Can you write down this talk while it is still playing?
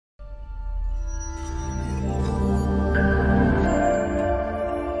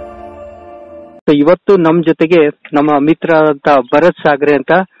So ಇವತ್ತು ನಮ್ ಜೊತೆಗೆ ನಮ್ಮ ಮಿತ್ರ ಅಂತ ಭರತ್ ಸಾಗರೆ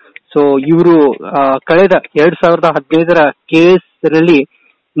ಅಂತ. ಸೊ ಇವರು ಕಳೆದ 2015 KAS ರಲ್ಲಿ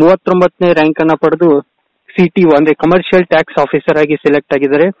 39ನೇ ರ್ಯಾಂಕ್ ಅನ್ನ ಪಡೆದು CTO ಅಂದ್ರೆ ಕಮರ್ಷಿಯಲ್ ಟ್ಯಾಕ್ಸ್ ಆಫೀಸರ್ ಆಗಿ ಸೆಲೆಕ್ಟ್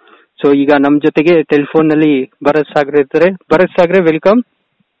ಆಗಿದ್ದಾರೆ. ಸೊ ಈಗ ನಮ್ ಜೊತೆಗೆ ಟೆಲಿಫೋನ್ ನಲ್ಲಿ ಭರತ್ ಸಾಗರೆ ಇರ್ತಾರೆ. ಭರತ್ ಸಾಗರೆ, ವೆಲ್ಕಮ್.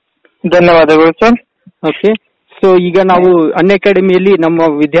 ಧನ್ಯವಾದಗಳು ಸರ್. ಓಕೆ, ಸೊ ಈಗ ನಾವು ಅನ್ಅಕಾಡೆಮಿಯಲ್ಲಿ ನಮ್ಮ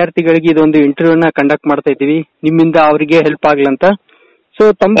ವಿದ್ಯಾರ್ಥಿಗಳಿಗೆ ಇದೊಂದು ಇಂಟರ್ವ್ಯೂನ ಕಂಡಕ್ಟ್ ಮಾಡ್ತಾ ಇದ್ದೀವಿ, ನಿಮ್ಮಿಂದ ಅವರಿಗೆ ಹೆಲ್ಪ್ ಆಗ್ಲಂತ. ಸೊ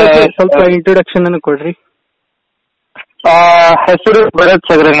ತಮ್ಮ ಬಗ್ಗೆ ಸ್ವಲ್ಪ ಇಂಟ್ರೊಡಕ್ಷನ್ ಅನ್ನು ಕೊಡ್ರಿ. ಹೆಸರು ಭರತ್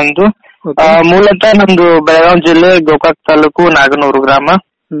ಸಾಗರೆ ನಂದು. ಮೂಲತಃ ನಮ್ದು ಬೆಳಗಾವಿ ಜಿಲ್ಲೆ ಗೋಕಾಕ್ ತಾಲೂಕು ನಾಗನೂರು ಗ್ರಾಮ.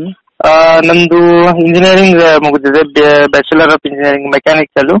 ನಂದು ಇಂಜಿನಿಯರಿಂಗ್ ಮುಗಿದಿದೆ, bachelor of engineering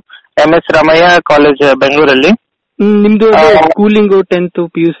mechanical, MS Ramaiah college ಬೆಂಗಳೂರಲ್ಲಿ. ನಿಮ್ದು ಸ್ಕೂಲಿಂಗ್ 10th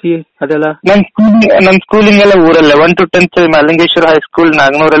PUC ಅದೆಲ್ಲ? ನನ್ ಸ್ಕೂಲಿಂಗ್ ಎಲ್ಲ ಊರಲ್ಲೇ 1 to 10th ಮಲ್ಲಿಂಗೇಶ್ವರ ಹೈಸ್ಕೂಲ್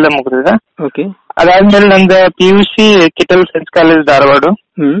ನಾಗನೂರಲ್ಲೇ ಮುಗಿದಿದೆ. ಓಕೆ. ಅದಾದ್ಮೇಲೆ ನಂದು PUC Kittel science college Dharwad.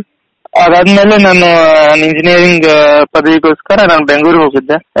 ಅದಾದ್ಮೇಲೆ ನಾನು ಇಂಜಿನಿಯರಿಂಗ್ ಪದವಿಗೋಸ್ಕರ ನಾನು ಬೆಂಗಳೂರಿಗೆ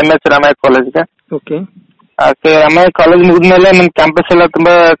ಹೋಗಿದ್ದೆ, MS ರಾಮಯ್ಯ ಕಾಲೇಜ್ಗೆ. ಓಕೆ. ರಾಮಯ್ಯ ಕಾಲೇಜ್ ಮುಗಿದ್ಮೇಲೆ ನಮ್ ಕ್ಯಾಂಪಸ್ ಎಲ್ಲ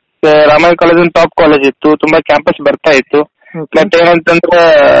ತುಂಬಾ, ರಾಮಯ್ಯ ಕಾಲೇಜ್ ಟಾಪ್ ಕಾಲೇಜ್ ಇತ್ತು, ತುಂಬಾ ಕ್ಯಾಂಪಸ್ ಬರ್ತಾ ಇತ್ತು. ಬಟ್ ಏನಂತಂದ್ರೆ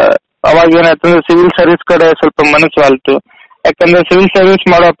ಅವಾಗ ಏನಾಯ್ತಂದ್ರೆ ಸಿವಿಲ್ ಸರ್ವಿಸ್ ಕಡೆ ಸ್ವಲ್ಪ ಮನಸ್ಸು ಆಲ್ತು. ಯಾಕಂದ್ರೆ ಸಿವಿಲ್ ಸರ್ವಿಸ್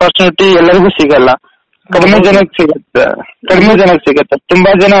ಮಾಡೋ ಅಪರ್ಚುನಿಟಿ ಎಲ್ಲರಿಗೂ ಸಿಗಲ್ಲ, ಕಡಿಮೆ ಜನಕ್ಕೆ ಸಿಗತ್ತೆ.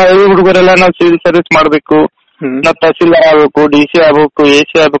 ತುಂಬಾ ಜನ ಹಳ್ಳಿ ಹುಡುಗರೆಲ್ಲ ನಾವು ಸಿವಿಲ್ ಸರ್ವಿಸ್ ಮಾಡ್ಬೇಕು, ನಾವು ತಹಸೀಲ್ದಾರ್ ಆಗ್ಬೇಕು, DC ಆಗ್ಬೇಕು,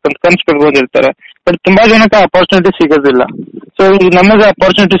 AC ಆಗ್ಬೇಕು ಅಂತ ಕನ್ಸ್ ಕಟ್ಕೊಂಡಿರ್ತಾರೆ. ಬಟ್ ತುಂಬಾ ಜನಕ್ಕೆ ಅಪರ್ಚುನಿಟಿ ಸಿಗೋದಿಲ್ಲ. ಸೊ ಈಗ ನಮಗೆ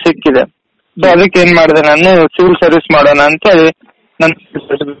ಅಪರ್ಚುನಿಟಿ ಸಿಕ್ಕಿದೆ. ಸೊ ಅದಕ್ಕೆ ಏನ್ ಮಾಡಿದೆ, ನಾನು ಸಿವಿಲ್ ಸರ್ವಿಸ್ ಮಾಡೋಣ ಅಂತ ಹೇಳಿ ನಾನು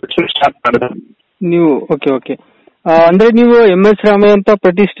ಸ್ಟಾರ್ಟ್ ಮಾಡಿದೆ. ನೀವು ಓಕೆ ಅಂದ್ರೆ ನೀವು MS ರಾಮಯ್ಯ ಅಂತ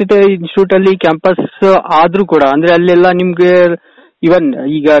ಪ್ರತಿಷ್ಠಿತ ಇನ್ಸ್ಟಿಟ್ಯೂಟ್ ಅಲ್ಲಿ ಕ್ಯಾಂಪಸ್ ಆದ್ರೂ ಕೂಡ ಅಂದ್ರೆ ಅಲ್ಲೆಲ್ಲ ನಿಮ್ಗೆ ಇವನ್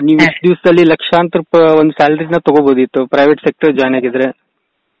ಈಗ ನೀವು ಇಷ್ಟು ದಿವಸದಲ್ಲಿ ಲಕ್ಷಾಂತರ ಒಂದು ಸ್ಯಾಲರಿನ ತಗೋಬಹುದಿತ್ತು ಪ್ರೈವೇಟ್ ಸೆಕ್ಟರ್ ಜಾಯ್ನ್ ಆಗಿದ್ರೆ.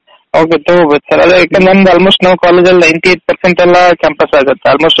 ಓಕೆ, ತಗೋಬಹುದು ಸರ್. ಅದೇ ಯಾಕಂದ್ರೆ ನಮ್ದು ಆಲ್ಮೋಸ್ಟ್ ನಾವು ಕಾಲೇಜಲ್ಲಿ 98% ಎಲ್ಲ ಕ್ಯಾಂಪಸ್ ಆಗುತ್ತೆ.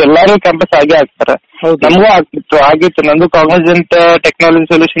 ಆಲ್ಮೋಸ್ಟ್ ಎಲ್ಲರೂ ಕ್ಯಾಂಪಸ್ ಆಗೇ ಆಗ್ತಾರೆ. ನಮಗೂ ಆಗಿತ್ತು. ನಂದು ಕಾಗ್ನಿಜೆಂಟ್ ಟೆಕ್ನಾಲಜಿ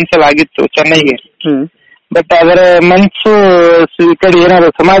ಸೊಲ್ಯೂಷನ್ಸ್ ಎಲ್ಲ ಆಗಿತ್ತು ಚೆನ್ನೈಗೆ. ಬಟ್ ಅದರ ಮನ್ಸು ಈ ಕಡೆ ಏನಾದ್ರು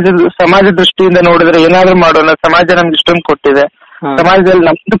ಸಮಾಜ ದೃಷ್ಟಿಯಿಂದ ನೋಡಿದ್ರೆ ಏನಾದ್ರು ಮಾಡೋಣ, ಸಮಾಜ ನಮ್ಗೆ ಇಷ್ಟೊಂದು ಕೊಟ್ಟಿದೆ, ಸಮಾಜದಲ್ಲಿ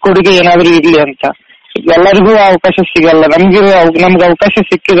ನಮ್ದು ಕೊಡುಗೆ ಏನಾದ್ರು ಇರ್ಲಿ ಅಂತ. ಎಲ್ಲರಿಗೂ ಅವಕಾಶ ಸಿಗಲ್ಲ, ನಮ್ಗೆ ಅವಕಾಶ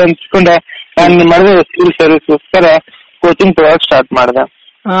ಸಿಕ್ಕಿದೆ ಅನ್ಸ್ಕೊಂಡೆ ನಾನು ಮಾಡಿದೆ ಸಿವಿಲ್ ಸರ್ವಿಸ್ಗೋಸ್ಕರ ಕೋಚಿಂಗ್ ತಗೊಳಕ್ ಸ್ಟಾರ್ಟ್ ಮಾಡಿದೆ.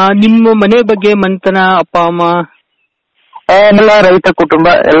 ನಿಮ್ಮ ಮನೆ ಬಗ್ಗೆ ಮನೆತನ, ಅಪ್ಪ ಅಮ್ಮ? ಎಲ್ಲ ರೈತ ಕುಟುಂಬ.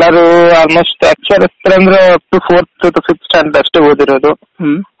 ಎಲ್ಲರೂ ಆಲ್ಮೋಸ್ಟ್ ಅಕ್ಷರಸ್ಥರ ಅಂದ್ರೆ up to 4th to 5th standard ಅಷ್ಟೇ ಓದಿರೋದು.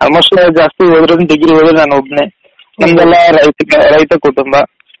 ಆಲ್ಮೋಸ್ಟ್ ಜಾಸ್ತಿ ಓದಿರೋದು ಡಿಗ್ರಿ ಓದಿರೋದು ನಾನು ಒಬ್ನೇ. ನಮ್ದೆಲ್ಲ ರೈತ ಕುಟುಂಬ.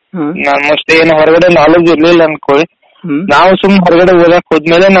 ಆಲ್ಮೋಸ್ಟ್ ಏನು ಹೊರಗಡೆ ನಾಲೆಜ್ ಇರ್ಲಿಲ್ಲ ಅನ್ಕೊಳ್ಳಿ. ನಾವು ಸುಮ್ನೆ ಹೊರಗಡೆ ಓದಕ್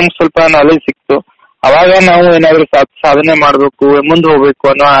ಹೋದ್ಮೇಲೆ ನಮ್ಗೆ ಸ್ವಲ್ಪ ನಾಲೆಜ್ ಸಿಕ್ತು. ಅವಾಗ ನಾವು ಏನಾದ್ರು ಸಾಧನೆ ಮಾಡ್ಬೇಕು, ಮುಂದೆ ಹೋಗ್ಬೇಕು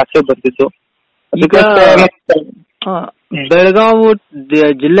ಅನ್ನೋ ಆಸೆ ಬಂದಿದ್ದು. ಬೆಳಗಾವಿ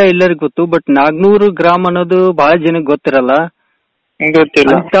ಜಿಲ್ಲೆ ಎಲ್ಲರಿಗೂ ಗೊತ್ತು, ಬಟ್ ನಾಗನೂರು ಗ್ರಾಮ ಅನ್ನೋದು ಬಹಳ ಜನಕ್ಕೆ ಗೊತ್ತಿರಲ್ಲ.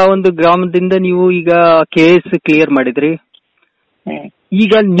 ಅಂತ ಒಂದು ಗ್ರಾಮದಿಂದ ನೀವು ಈಗ KAS ಕ್ಲಿಯರ್ ಮಾಡಿದ್ರಿ.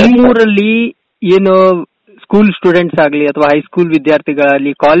 ಈಗ ನಿಮ್ಮೂರಲ್ಲಿ ಏನು ಸ್ಕೂಲ್ ಸ್ಟೂಡೆಂಟ್ಸ್ ಆಗ್ಲಿ ಅಥವಾ ಹೈಸ್ಕೂಲ್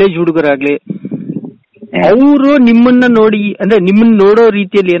ವಿದ್ಯಾರ್ಥಿಗಳಾಗ್ಲಿ, ಕಾಲೇಜ್ ಹುಡುಗರಾಗ್ಲಿ, ಅವರು ನಿಮ್ಮನ್ನ ನೋಡಿ ಅಂದ್ರೆ ನಿಮ್ಮನ್ನ ನೋಡೋ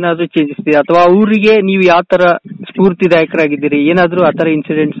ರೀತಿಯಲ್ಲಿ ಏನಾದ್ರು ಚೇಂಜಸ್ ಇದೆ ಅಥವಾ ಅವರಿಗೆ ನೀವು ಯಾವ ತರ ಸ್ಫೂರ್ತಿದಾಯಕರಾಗಿದ್ದೀರಿ, ಏನಾದ್ರು ಆತರ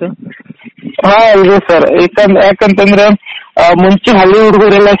ಇನ್ಸಿಡೆಂಟ್ಸ್? ಇದೆ ಸರ್. ಯಾಕಂತಂದ್ರೆ ಮುಂಚೆ ಹಳ್ಳಿ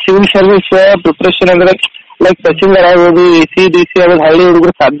ಹುಡುಗರೆಲ್ಲ ಸಿವಿಲ್ ಸರ್ವಿಸ್ ಪ್ರಿಪರೇಷನ್ ಅಂದ್ರೆ ಲೈಕ್ ತಹಸೀಲ್ದಾರ್ ಆಗೋದು, AC DC ಆಗೋದು ಹಳ್ಳಿ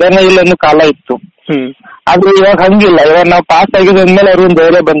ಹುಡುಗರು ಸಾಧ್ಯನೇ ಇಲ್ಲ ಅನ್ನೋ ಕಾಲ ಇತ್ತು. ಆದ್ರೆ ಇವಾಗ ಹಂಗಿಲ್ಲ. ಇವಾಗ ನಾವು ಪಾಸ್ ಆಗಿದ ಅಂದ್ಮೇಲೆ ಅವ್ರಿಗೊಂದು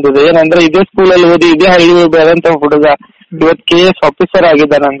ಧೈರ್ಯ ಬಂದಿದೆ. ಏನಂದ್ರೆ ಇದೇ ಸ್ಕೂಲಲ್ಲಿ ಓದಿ ಇದೇ ಹಳ್ಳಿ ಬೆಳೆದಂತ ಹುಡುಗ ಇವತ್ತು KAS ಆಫೀಸರ್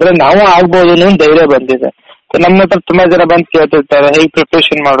ಆಗಿದ್ದಾನಂದ್ರೆ ನಾವು ಆಗ್ಬೋದು ಅನ್ನೋ ಧೈರ್ಯ ಬಂದಿದೆ. ನಮ್ಮ ಹತ್ರ ತುಂಬಾ ಜನ ಬಂದು ಕೇಳ್ತಿರ್ತಾರೆ ಹೇಗ್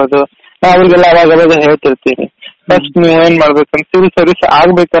ಪ್ರಿಪರೇಷನ್ ಮಾಡೋದು. ನಾವು ಅವ್ರಿಗೆಲ್ಲ ಅವಾಗ ಹೇಳ್ತಿರ್ತೀವಿ, ಫಸ್ಟ್ ನೀವು ಏನ್ ಮಾಡ್ಬೇಕಂತ ಸಿವಿಲ್ ಸರ್ವಿಸ್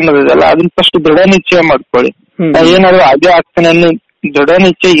ಆಗ್ಬೇಕನ್ನೋದಿದೆಲ್ಲ ಅದನ್ನ ಫಸ್ಟ್ ದೃಢ ನಿಶ್ಚಯ ಮಾಡ್ಕೊಳ್ಳಿ. ಏನಾದ್ರು ಅದೇ ಆಗ್ತಾನೆ ಅನ್ನೋ ದೃಢ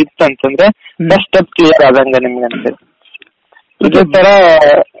ನಿಶ್ಚಯ ಇತ್ತಂತಂದ್ರೆ ಫಸ್ಟ್ ಸ್ಟೆಪ್ ಕ್ಲಿಯರ್ ಆದಂಗ ನಿಮ್ಗಂತೆ. ಇದೇ ತರ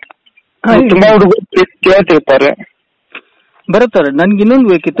ತುಂಬಾ ಹುಡುಗರು ಕೇಳ್ತಿರ್ತಾರೆ. ಬರುತ್ತಾರೆ. ನನ್ಗೆ ಇನ್ನೊಂದು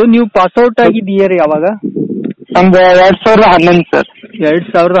ಬೇಕಿತ್ತು, ನೀವು ಪಾಸ್ ಔಟ್ ಆಗಿದ್ದ ಇಯರ್ ಯಾವಾಗ? ನಮ್ದು 2011 ಸರ್.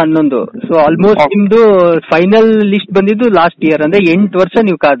 2011. ಸೊ ಆಲ್ಮೋಸ್ಟ್ ನಿಮ್ದು ಫೈನಲ್ ಲಿಸ್ಟ್ ಬಂದಿದ್ದು ಲಾಸ್ಟ್ ಇಯರ್, ಅಂದ್ರೆ 8 ವರ್ಷ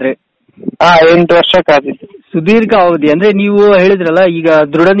ನೀವು ಕಾದ್ರೆ. 8 ವರ್ಷ ಕಾದಿದ್ದು. ಸುದೀರ್ಘ ಅವಧಿ. ಅಂದ್ರೆ ನೀವು ಹೇಳಿದ್ರಲ್ಲ ಈಗ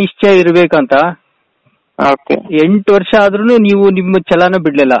ದೃಢ ನಿಶ್ಚಯ ಇರ್ಬೇಕಂತ. 8 ವರ್ಷ ಆದ್ರೂ ನೀವು ನಿಮ್ಮ ಛಲನ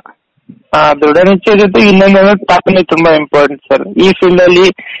ಬಿಡ್ಲಿಲ್ಲ. ದೃಢ ನಿಶ್ಚಯ ಜೊತೆ ಇನ್ನೊಂದು ತಾಳ್ಮೆ ತುಂಬಾ ಇಂಪಾರ್ಟೆಂಟ್ ಸರ್. ಈ ಫೀಲ್ಡ್ ಅಲ್ಲಿ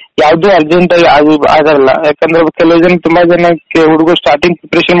ಯಾವ್ದು ಅರ್ಜೆಂಟ್ ಆಗಿ ಆಗಲ್ಲ. ಯಾಕಂದ್ರೆ ಕೆಲವು ಜನ ತುಂಬಾ ಜನ ಹುಡುಗರು ಸ್ಟಾರ್ಟಿಂಗ್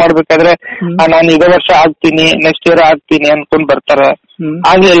ಪ್ರಿಪರೇಷನ್ ಮಾಡ್ಬೇಕಾದ್ರೆ ನಾನು ಇದೇ ವರ್ಷ ಆಗ್ತೀನಿ, ನೆಕ್ಸ್ಟ್ ಇಯರ್ ಆಗ್ತೀನಿ ಅನ್ಕೊಂಡ್ ಬರ್ತಾರೆ.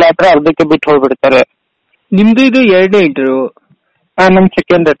 ಆಗ್ಲಿಲ್ಲ ಹತ್ರ ಅರ್ಧಕ್ಕೆ ಬಿಟ್ಟು ಹೋಗ್ಬಿಡ್ತಾರೆ. ನಿಮ್ದು ಇದು 2ನೇ ಇಂಟರ್ವ್ಯೂ? ನಮ್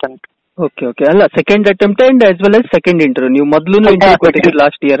ಸೆಕೆಂಡ್ ಅಟೆಂಪ್ಟ್. ಓಕೆ. ಅಲ್ಲ, second attempt and as well as second interview. ನೀವು ಮೊದಲು ಇಂಟರ್ವ್ಯೂ ಕೊಟ್ಟಿದ್ದು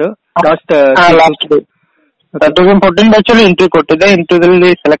ಲಾಸ್ಟ್ ಇಯರ್? ಲಾಸ್ಟ್ 2014 ಬ್ಯಾಚ್ ಅಲ್ಲಿ ಇಂಟರ್ವ್ಯೂ ಕೊಟ್ಟಿದ್ದೆ. ಇಂಟರ್ವ್ಯೂದಲ್ಲಿ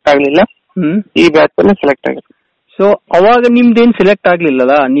ಸೆಲೆಕ್ಟ್ ಆಗ್ಲಿಲ್ಲ. ಈ ಬ್ಯಾಚ್ ಅಲ್ಲಿ ಸೆಲೆಕ್ಟ್ ಆಗಿದೆ. ಸೊ ಅವಾಗ ನಿಮ್ದೇನ್ ಸೆಲೆಕ್ಟ್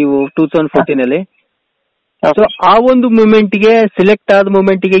ಆಗ್ಲಿಲ್ಲಲ್ಲ ನೀವು 2014 ಅಲ್ಲಿ. ಸೊ ಆ ಒಂದು ಮೂಮೆಂಟ್ಗೆ ಸೆಲೆಕ್ಟ್ ಆದ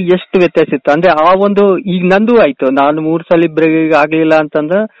ಮೂಮೆಂಟ್ಗೆ ಎಷ್ಟು ವ್ಯತ್ಯಾಸ ಇತ್ತು ಅಂದ್ರೆ ಆ ಒಂದು ಈಗ ನಂದು ಆಯ್ತು, ನಾನು 3 ಸಲ ಇಬ್ಬರಿಗೆ ಆಗ್ಲಿಲ್ಲ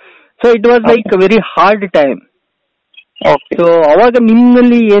ಅಂತಂದ್ರೆ so it was like very hard time. So ಅವಾಗ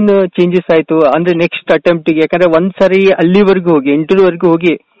ನಿಮ್ಮಲ್ಲಿ ಏನು ಚೇಂಜಸ್ ಆಯ್ತು ಅಂದ್ರೆ ನೆಕ್ಸ್ಟ್ ಅಟೆಂಪ್ಟಿಗೆ? ಯಾಕಂದ್ರೆ ಒಂದ್ಸರಿ ಅಲ್ಲಿವರೆಗೂ ಹೋಗಿ ಇಂಟರ್ವ್ಯೂವರೆಗೂ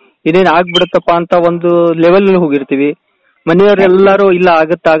ಹೋಗಿ ಇದೇನ್ ಆಗ್ಬಿಡತ್ತಪ್ಪ ಅಂತ ಒಂದು ಲೆವೆಲ್ ಹೋಗಿರ್ತೀವಿ, ಮನೆಯವರೆಲ್ಲರೂ ಇಲ್ಲ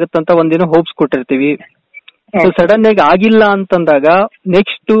ಆಗತ್ತಂತ ಒಂದಿನ ಹೋಪ್ಸ್ ಕೊಟ್ಟಿರ್ತೀವಿ. ಸೊ ಸಡನ್ ಆಗಿ ಆಗಿಲ್ಲ ಅಂತಂದಾಗ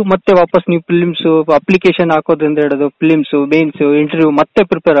ನೆಕ್ಸ್ಟ್ ಮತ್ತೆ ವಾಪಸ್ ನೀವು ಫಿಲಿಮ್ಸ್ ಅಪ್ಲಿಕೇಶನ್ ಹಾಕೋದ್ರಿಂದ ಹಿಡಿದು ಫಿಲಿಮ್ಸ್, ಮೇನ್ಸ್, ಇಂಟರ್ವ್ಯೂ ಮತ್ತೆ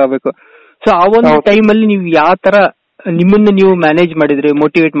ಪ್ರಿಪೇರ್ ಆಗಬೇಕು. ಸೊ ಆ ಒಂದು ಟೈಮ್ ಅಲ್ಲಿ ನೀವು ಯಾವ ತರ ನಿಮ್ಮನ್ನ ನೀವು ಮ್ಯಾನೇಜ್ ಮಾಡಿದ್ರಿ,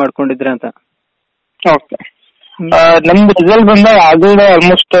 ಮೋಟಿವೇಟ್ ಮಾಡ್ಕೊಂಡಿದ್ರಿ ಅಂತ? ನಮ್ದು ರಿಸಲ್ಟ್ ಬಂದಾಗ ಆಗಲೇ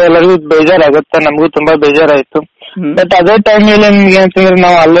ಆಲ್ಮೋಸ್ಟ್ ಎಲ್ಲರಿಗೂ ಬೇಜಾರಾಗುತ್ತೆ, ನಮಗೂ ತುಂಬಾ ಬೇಜಾರಾಯ್ತು. ಬಟ್ ಅದೇ ಟೈಮಲ್ಲಿ ನಿಮ್ಗೆ ಅಂತಂದ್ರೆ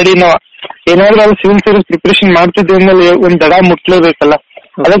ನಾವು ಆಲ್ರೆಡಿ ನಾವು ಏನಾದ್ರೂ ಅಲ್ಲಿ ಸಿವಿಲ್ ಸರ್ವಿಸ್ ಪ್ರಿಪರೇಷನ್ ಮಾಡ್ತಿದ್ವಿ ಅಂದ್ಮೇಲೆ ಒಂದ್ ದಡ ಮುಟ್ಲೇಬೇಕಲ್ಲ,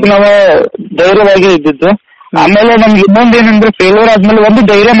 ಅದಕ್ಕೆ ನಾವು ಧೈರ್ಯವಾಗಿ ಇದ್ದಿದ್ದು. ಆಮೇಲೆ ನಮ್ಗೆ ಇನ್ನೊಂದೇನಂದ್ರೆ ಫೇಲ್ಯೂರ್ ಆದ್ಮೇಲೆ ಒಂದು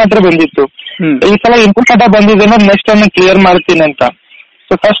ಧೈರ್ಯ ಮಾತ್ರ ಬಂದಿತ್ತು, ಈ ಸಲ ಇನ್ಪುಟ್ ಡಾಟಾ ಬಂದಿದೆ ನೆಕ್ಸ್ಟ್ ಟೈಮ್ ಕ್ಲಿಯರ್ ಮಾಡ್ತೀನಿ ಅಂತ.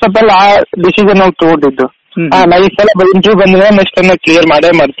 ಸೊ ಫಸ್ಟ್ ಆಫ್ ಆಲ್ ಆ ಡಿಸಿಷನ್ ನಾವು ತಗೊಂಡಿದ್ದು, ನಾ ಈ ಸಲ ಇಂಟರ್ವ್ಯೂ ಬಂದಿದ್ರೆ ನೆಕ್ಸ್ಟ್ ಟೈಮ್ ಕ್ಲಿಯರ್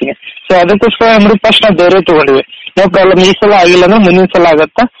ಮಾಡೇ ಮಾಡ್ತೀನಿ. ಸೊ ಅದಕ್ಕೋಸ್ಕರ ಅಂದ್ರೆ ಫಸ್ಟ್ ನಾವು ಧೈರ್ಯ ತಗೊಂಡಿವಿ, ನೋ ಪ್ರಾಬ್ಲಮ್, ಈ ಸಲ ಆಗಿಲ್ಲ ಅಂದ್ರೆ ಮುಂದಿನ ಸಲ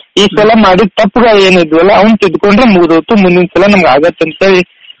ಆಗತ್ತಾ, ಈ ಸಲ ಮಾಡಿದ ತಪ್ಪುಗಳು ಏನಿದ್ವಲ್ಲ ಅವ್ನು ತಿದ್ಕೊಂಡ್ರೆ ಮುಗಿದೋತು, ಮುಂದಿನ ಸಲ ನಮ್ಗೆ ಆಗತ್ತೆ ಅಂತೇಳಿ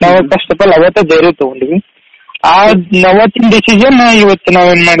ನಾವು ಫಸ್ಟ್ ಆಫ್ ಆಲ್ ಅವತ್ತೇ ಧೈರ್ಯ ತಗೊಂಡಿವಿ. ಆ ಅವತ್ತಿನ ಡಿಸಿಷನ್ ಇವತ್ತು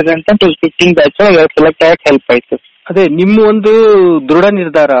ನಾವೇನ್ ಮಾಡಿದೆ ಅಂತ 2015 ಬ್ಯಾಚ್ ಸೆಲೆಕ್ಟ್ ಆಗಕ್ಕೆ ಹೆಲ್ಪ್ ಆಯ್ತು. ಅದೇ ನಿಮ್ಮ ಒಂದು ದೃಢ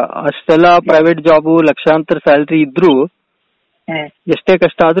ನಿರ್ಧಾರ. ಅಷ್ಟೆಲ್ಲ ಪ್ರೈವೇಟ್ ಜಾಬು ಲಕ್ಷಾಂತರ ಸ್ಯಾಲರಿ ಇದ್ರು ಎಷ್ಟೇ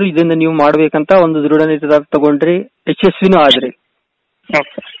ಕಷ್ಟ ಆದ್ರೂ ಇದನ್ನ ನೀವು ಮಾಡ್ಬೇಕಂತ ಒಂದು ದೃಢ ನಿರ್ಧಾರ ತಗೊಂಡ್ರಿ, ಯಶಸ್ವಿನೂ ಆದ್ರಿ.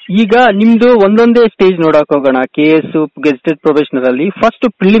 ಈಗ ನಿಮ್ದು ಒಂದೊಂದೇ ಸ್ಟೇಜ್ ನೋಡಕ್ ಹೋಗೋಣ. KS ಗೆಜೆಟೆಡ್ ಪ್ರೊಫೆಷನಲ್ ಅಲ್ಲಿ first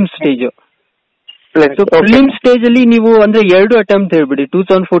prelim stage. Prelim stage ಅಲ್ಲಿ ನೀವು ಅಂದ್ರೆ 2 ಅಟೆಂಪ್ಟ್ ಹೇಳ್ಬಿಡಿ.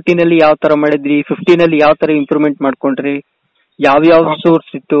 2014 ಅಲ್ಲಿ ಯಾವ ತರ ಮಾಡಿದ್ರಿ, 15 ಅಲ್ಲಿ ಯಾವ ತರ ಇಂಪ್ರೂವ್ಮೆಂಟ್ ಮಾಡ್ಕೊಂಡ್ರಿ, ಯಾವ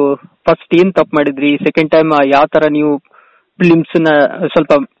ಸೋರ್ಸ್ ಇತ್ತು, ಫಸ್ಟ್ ಏನ್ ತಪ್ಪು ಮಾಡಿದ್ರಿ, ಸೆಕೆಂಡ್ ಟೈಮ್ ಯಾವ ತರ ನೀವು ಪ್ರಿಲಿಮ್ಸ್ ನ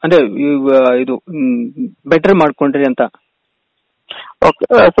ಸ್ವಲ್ಪ ಅಂದ್ರೆ ಇದು ಬೆಟರ್ ಮಾಡ್ಕೊಂಡ್ರಿ ಅಂತ.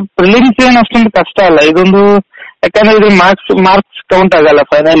 ಪ್ರಿಲಿಮ್ಸ್ ಏನ್ ಅಷ್ಟೊಂದು ಕಷ್ಟ ಅಲ್ಲ, ಇದೊಂದು ಯಾಕಂದ್ರೆ ಇದು ಮಾರ್ಕ್ಸ್ ಕೌಂಟ್ ಆಗಲ್ಲ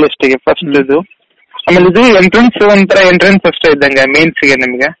ಫೈನಲಿಸ್ಟ್ ಗೆ ಫಸ್ಟ್ ಇದು. ಆಮೇಲೆ ಇದು ಎಂಟ್ರೆನ್ಸ್ ಒಂಥರ ಎಂಟ್ರೆನ್ಸ್ ಅಷ್ಟೇ ಇದ್ದಂಗೆ ಮೇನ್ಸ್ ಗೆ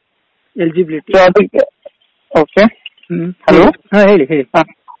ನಿಮ್ಗೆ ಎಲಿಜಿಬಿಲಿಟಿ. ಅದಕ್ಕೆ ಓಕೆ ಹಲೋ ಹೇಳಿ.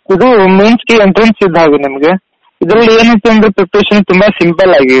 ಇದು ಮೇನ್ಸ್ ಗೆ ಎಂಟ್ರೆನ್ಸ್ ಇದ್ದ ಹಾಗೆ ನಿಮ್ಗೆ. ಇದ್ರಲ್ಲಿ ಏನಿತ್ತು ಅಂದ್ರೆ ಪ್ರಿಪರೇಷನ್ ತುಂಬಾ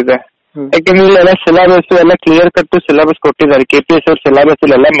ಸಿಂಪಲ್ ಆಗಿದೆ, ಯಾಕಂದ್ರೆ ಇಲ್ಲೆಲ್ಲ ಸಿಲೆಬಸ್ ಎಲ್ಲ ಕ್ಲಿಯರ್ ಕಟ್ ಸಿಲೆಬಸ್ ಕೊಟ್ಟಿದ್ದಾರೆ. KPSC ಅವ್ರ ಸಿಲೆಬಸ್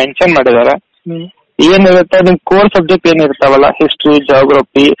ಎಲ್ಲ ಮೆನ್ಷನ್ ಮಾಡಿದ್ದಾರೆ. ಏನಿರುತ್ತೆ ನಿಮ್ core subject ಏನಿರ್ತಾವಲ್ಲ, history,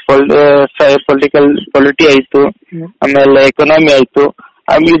 geography, polity ಆಯ್ತು, ಆಮೇಲೆ ಎಕನಾಮಿ ಆಯ್ತು,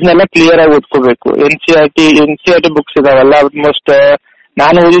 ಇದನ್ನೆಲ್ಲ ಕ್ಲಿಯರ್ ಆಗಿ ಓದ್ಕೋಬೇಕು. NCERT ಬುಕ್ಸ್ ಇದಾವಲ್ಲ ಆಲ್ಮೋಸ್ಟ್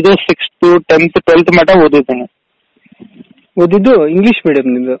ನಾನು ಓದಿದ್ದು 6th to 10th 12th ಮಟ್ಟ ಓದಿದ್ದೀನಿ. ಓದಿದ್ದು ಇಂಗ್ಲಿಷ್ ಮೀಡಿಯಂ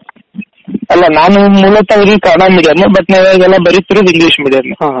ನಿಮ್ದು? ಅಲ್ಲ, ನಾನು ಮೂಲತಃ ಕನ್ನಡ ಮೀಡಿಯಂ, ಬಟ್ ನಾವೆಲ್ಲ ಬರೀತಿರೋದು ಇಂಗ್ಲಿಷ್ ಮೀಡಿಯಂ.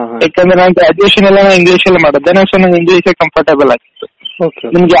 ಯಾಕಂದ್ರೆ ನಾನು ಗ್ರಾಜುಯೇಷನ್ ಎಲ್ಲ ಇಂಗ್ಲಿಷ್ ಅಲ್ಲಿ ಮಾಡಿದ್ದೆ, ನಂಗೆ ಇಂಗ್ಲಿಷ್ ಕಂಫರ್ಟೇಬಲ್ ಆಗಿತ್ತು.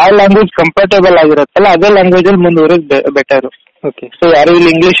 ನಿಮ್ಗೆ ಯಾವ ಲ್ಯಾಂಗ್ವೇಜ್ ಕಂಫರ್ಟೇಬಲ್ ಆಗಿರುತ್ತಲ್ಲ ಅದೇ ಲ್ಯಾಂಗ್ವೇಜ್ ಅಲ್ಲಿ ಮುಂದುವರೆದ್ ಬೆಟರ್. ಸೊ ಯಾರು ಇಲ್ಲಿ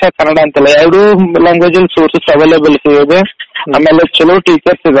ಇಂಗ್ಲಿಷ್ ಕನ್ನಡ ಅಂತಲ್ಲ, 2 ಲ್ಯಾಂಗ್ವೇಜ್ ಅಲ್ಲಿ ಸೋರ್ಸಸ್ ಅವೈಲೇಬಲ್ ಇದೆ. ಆಮೇಲೆ ಚಲೋ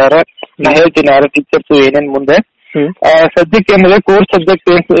ಟೀಚರ್ಸ್ ಇದಾರೆ, ನಾ ಹೇಳ್ತೀನಿ ಯಾರು ಟೀಚರ್ಸ್ ಏನೇನ್ ಮುಂದೆ. ಸದ್ಯಕ್ಕೆ ಏನಿದೆ ಕೋರ್ ಸಬ್ಜೆಕ್ಟ್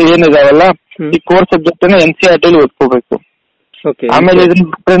ಏನಿದಾವಲ್ಲ, ಈ ಕೋರ್ ಸಬ್ಜೆಕ್ಟ್ ಅನ್ನ NCERT ಅಲ್ಲಿ ಓದ್ಕೋಬೇಕು. ಆಮೇಲೆ ಇದನ್ನ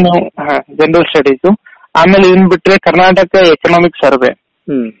ಬಿಟ್ರೆ ನೀವು ಜನರಲ್ ಸ್ಟಡೀಸ್, ಆಮೇಲೆ ಇದನ್ ಬಿಟ್ರೆ ಕರ್ನಾಟಕ ಎಕನಾಮಿಕ್ ಸರ್ವೆ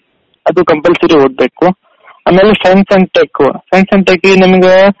ಅದು ಕಂಪಲ್ಸರಿ ಓದ್ಬೇಕು. ಆಮೇಲೆ ಸೈನ್ಸ್ ಅಂಡ್ ಟೆಕ್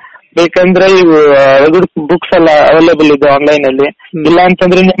ನಿಮ್ಗೆ ಬೇಕಂದ್ರೆ ಇವು ಬುಕ್ಸ್ ಎಲ್ಲ ಅವೈಲೇಬಲ್ ಇದೆ ಆನ್ಲೈನ್ ಅಲ್ಲಿ. ಇಲ್ಲ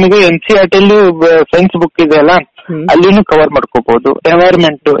ಅಂತಂದ್ರೆ ನಿಮಗೆ NCERT ಅಲ್ಲಿ ಸೈನ್ಸ್ ಬುಕ್ ಇದೆ ಅಲ್ಲ, ಅಲ್ಲಿನೂ ಕವರ್ ಮಾಡ್ಕೋಬಹುದು.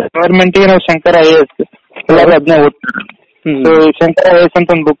 ಎನ್ವೈರ್ಮೆಂಟ್ ಗೆ ನಾವು ಶಂಕರ್ IAS ಎಲ್ಲರೂ ಅದನ್ನ ಓದ್ತಾರೆ. ಸೊ ಶಂಕರ್ IAS ಅಂತ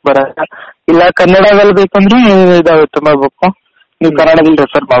ಒಂದು ಬುಕ್ ಬರಲ್ಲ. ಇಲ್ಲ ಕನ್ನಡದಲ್ಲಿ ಬೇಕಂದ್ರೆ ಇದಾವೆ ತುಂಬಾ ಬುಕ್, ನೀವು ಕನ್ನಡದಲ್ಲಿ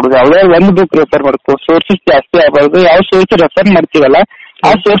ರೆಫರ್ ಮಾಡುದು. ಯಾವ್ದೇ ಒಂದು ಬುಕ್ ರೆಫರ್ ಮಾಡ್ಕೋ, ಸೋರ್ಸಸ್ ಜಾಸ್ತಿ ಆಗಬಾರ್ದು. ಯಾವ ಸೋರ್ಸ್ ರೆಫರ್ ಮಾಡ್ತೀವಲ್ಲ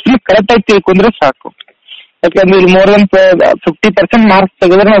ಆ ಸೋರ್ಸ್ ಕರೆಕ್ಟ್ ಆಗಿ ತಿಳ್ಕೊಂಡ್ರೆ ಸಾಕು. ಯಾಕಂದ್ರೆ ಇಲ್ಲಿ more than 50% ಮಾರ್ಕ್ಸ್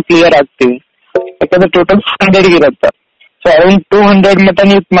ತೆಗೆದ್ರೆ ನಾವು ಕ್ಲಿಯರ್ ಆಗ್ತೀವಿ. ಯಾಕಂದ್ರೆ ಟೋಟಲ್ 100 ಇರುತ್ತೆ. ಸೊ ಅರೌಂಡ್ 200 ಮಟ್ಟ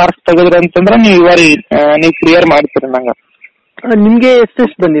ನೀವು ಮಾರ್ಕ್ಸ್ ತೆಗೆದ್ರೆ ಅಂತಂದ್ರೆ ನೀವು ಕ್ಲಿಯರ್ ಮಾಡ್ತೀರಿ. ನಿಮ್ಗೆ ಎಷ್ಟು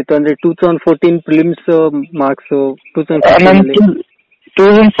ಬಂದಿತ್ತು ಅಂದ್ರೆ 2014 ಪ್ರಿಲಿಮ್ಸ್ ಮಾರ್ಕ್ಸ್?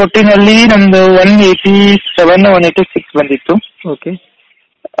 2014 ಅಲ್ಲಿ ನಮ್ದು 187 186 ಬಂದಿತ್ತು. ಓಕೆ.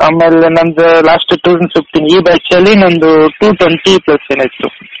 ಆಮೇಲೆ ನಮ್ದು ಲಾಸ್ಟ್ 2015 ಈ ಬ್ಯಾಚ್ ಅಲ್ಲಿ ನಂದು 220 ಪ್ಲಸ್ ಏನಾಯ್ತು.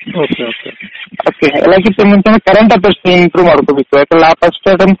 ಓಕೆ. ಎಲ್ಲಕ್ಕಿಂತ ಮುಂಚೆ ಕರೆಂಟ್ ಅಫೇರ್ಸ್ ಇಂಪ್ರೂವ್ ಮಾಡ್ಕೋಬೇಕು. ಯಾಕಂದ್ರೆ ಆ ಫಸ್ಟ್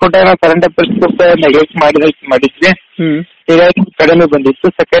ಅಟೆಂಪ್ಟ್ ಕೊಟ್ಟಾಗ ನಾವು ಕರೆಂಟ್ ಅಫೇರ್ಸ್ ನೆಗ್ಲೆಕ್ಟ್ ಮಾಡಿದ್ವಿ, ಹೀಗಾಗಿ ಕಡಿಮೆ ಬಂದಿತ್ತು.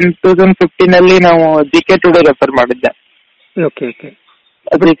 ಸೆಕೆಂಡ್ 2015 ಅಲ್ಲಿ ನಾವು GK ಟುಡೇ ರೆಫರ್ ಮಾಡಿದ್ದೆ.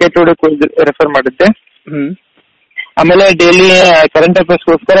 GK ಟುಡೇ ರೆಫರ್ ಮಾಡಿದ್ದೆ. ಆಮೇಲೆ ಡೈಲಿ ಕರೆಂಟ್ ಅಫೇರ್ಸ್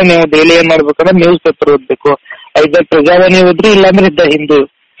ಗೋಸ್ಕರ ನೀವು ಡೈಲಿ ಏನ್ ಮಾಡ್ಬೇಕಂದ್ರೆ ನ್ಯೂಸ್ ಪೇಪರ್ ಓದ್ಬೇಕು. ಐದರ್ ಪ್ರಜಾವಾಣಿ ಓದ್ರಿ, ಇಲ್ಲಾಂದ್ರೆ ಇದ್ದ ಹಿಂದೂ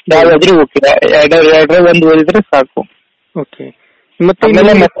ಯಾವ್ದಾದ್ರೂ ಓದ್ತೀರ, ಎರಡರ ಒಂದು ಓದಿದ್ರೆ ಸಾಕು. ಓಕೆ. ಮತ್ತೆ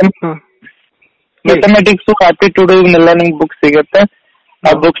ಮ್ಯಾಥಮೆಟಿಕ್ಸ್ ಆಪ್ಟಿಟ್ಯೂಡ್ ಇವನ್ನೆಲ್ಲ ನಿಮ್ಗೆ ಬುಕ್ ಸಿಗುತ್ತೆ.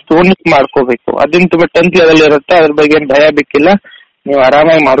 ಆ ಬುಕ್ಸ್ ತಗೊಂಡು ಮಾಡ್ಕೋಬೇಕು. ಅದನ್ನ ತುಂಬ 10th ಲೆವೆಲ್ ಇರುತ್ತೆ, ಅದ್ರ ಬಗ್ಗೆ ಏನ್ ಭಯ ಬೇಕಿಲ್ಲ, ನೀವು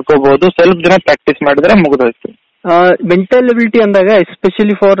ಆರಾಮಾಗಿ ಮಾಡ್ಕೋಬಹುದು. ಸ್ವಲ್ಪ ದಿನ ಪ್ರಾಕ್ಟೀಸ್ ಮಾಡಿದ್ರೆ ಮುಗಿದೋಯ್ತು. ಮೆಂಟಲ್ ಎಬಿಲಿಟಿ ಅಂದಾಗ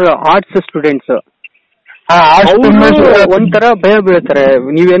ಎಸ್ಪೆಷಲಿ ಫಾರ್ ಆರ್ಟ್ಸ್ ಸ್ಟೂಡೆಂಟ್ಸ್ ಒಂಥರ ಭಯ ಬೀಳ್ತಾರೆ,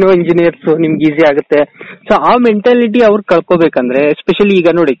 ನೀವೇನೋ ಇಂಜಿನಿಯರ್ಸ್ ನಿಮ್ಗೆ ಈಸಿ ಆಗುತ್ತೆ. ಸೊ ಆ ಮೆಂಟಾಲಿಟಿ ಅವ್ರು ಕಳ್ಕೋಬೇಕಂದ್ರೆ ಎಸ್ಪೆಷಲಿ ಈಗ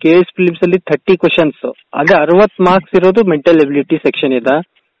ನೋಡಿ KS ಫಿಲಿಮ್ಸ್ ಅಲ್ಲಿ 30 ಕ್ವಶನ್ಸ್, ಅದೇ 60 ಮಾರ್ಕ್ಸ್ ಇರೋದು ಮೆಂಟಲ್ ಎಬಿಲಿಟಿ ಸೆಕ್ಷನ್ ಇದೆ.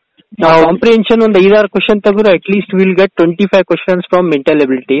 ಕಾಂಪ್ರಿಹೆನ್ಷನ್ ಒಂದು 5-6 question ತೆಗೆದ್ರು at least will get 25 questions from mental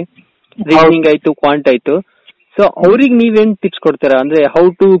ability. Reasoning ಆಯ್ತು, ಕ್ವಾಂಟ್ ಆಯ್ತು. ಸೊ ಅವ್ರಿಗೆ ನೀವೇನ್ ಟಿಪ್ಸ್ ಕೊಡ್ತೀರಾ ಅಂದ್ರೆ how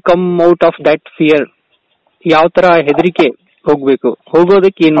to come out of that fear? ಯಾವ ತರ ಹೆದರಿಕೆ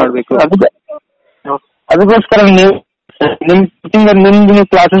ಹೋಗೋದಕ್ಕೆ ಏನ್ ಮಾಡ್ಬೇಕು? ಅದಕ್ಕೋಸ್ಕರ ನಿಮ್ದು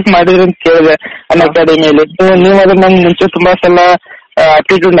ಕ್ಲಾಸಸ್ ಮಾಡಿದ್ರೆ ಅಂತ ಕೇಳಿದೆ ಅನ್ಅಕಾಡೆಮಿಯಲ್ಲಿ. ನೀವು ಅದ್ರ ನಮ್ಗೆ ಮುಂಚೆ ತುಂಬಾ ಸಲ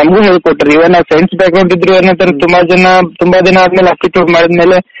ಆಪ್ಟಿಟ್ಯೂಡ್ ನಮಗೂ ಹೇಳ್ಕೊಟ್ರಿ. ಇವನ್ ನಾವು ಸೈನ್ಸ್ ಬ್ಯಾಕ್ ಗ್ರೌಂಡ್ ಇದ್ರು ಏನಂತಾರೆ, ತುಂಬಾ ದಿನ ಆದ್ಮೇಲೆ ಆಪ್ಟಿಟ್ಯೂಡ್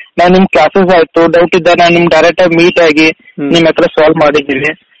ಮಾಡಿದ್ಮೇಲೆ ನಾವು ನಿಮ್ ಕ್ಲಾಸಸ್ ಆಯ್ತು, ಡೌಟ್ ಇದ್ದ ನಾನು ನಿಮ್ ಡೈರೆಕ್ಟ್ ಆಗಿ ಮೀಟ್ ಆಗಿ ನಿಮ್ ಹತ್ರ ಸಾಲ್ವ್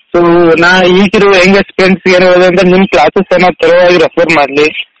ಮಾಡಿದ್ದೀವಿ. ಸೊ ನಾ ಈಗಿರುವ ಹೆಂಗ್ ಎಕ್ಸ್ಪೀರಿಯನ್ಸ್ ಏನಿದೆ ಅಂದ್ರೆ ನಿಮ್ ಕ್ಲಾಸಸ್ ಏನೋ ತೆರವಾಗಿ ರೆಫರ್ ಮಾಡ್ಲಿ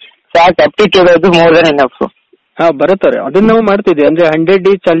ಸಾಕು. ಆಪ್ಟಿಟ್ಯೂಡ್ ಅದು ಮೋರ್ ದನ್ ಎನಫ್. ಬರುತ್ತಾರೆ, ಅದನ್ನ ನಾವು ಮಾಡ್ತಿದ್ವಿ. ಅಂದ್ರೆ 100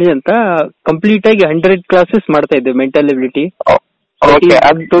 days ಚಾಲೆಂಜ್ ಅಂತ ಕಂಪ್ಲೀಟ್ ಆಗಿ 100 ಕ್ಲಾಸಸ್ ಮಾಡ್ತಾ ಇದ್ವಿ mental ability.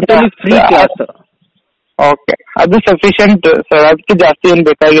 Totally free class. Okay, ಅದು ಸಫಿಶಿಯಂಟ್ ಸರ್, ಅದಕ್ಕೆ ಜಾಸ್ತಿ ಏನ್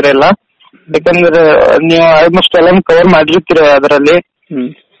ಬೇಕಾಗಿರಲ್ಲ. ಯಾಕಂದ್ರೆ ನೀವು ಆಲ್ಮೋಸ್ಟ್ ಎಲ್ಲ ಕವರ್ ಮಾಡಿರ್ತೀರ ಅದರಲ್ಲಿ.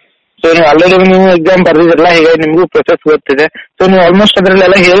 ಸೊ ನೀವು ಆಲ್ರೆಡಿ ನೀವು ಎಕ್ಸಾಮ್ ಬರ್ದಿದ್ರಲ್ಲ, ಹೀಗಾಗಿ ನಿಮ್ಗೂ ಪ್ರೊಸೆಸ್ ಗೊತ್ತಿದೆ. ಸೊ ನೀವು ಆಲ್ಮೋಸ್ಟ್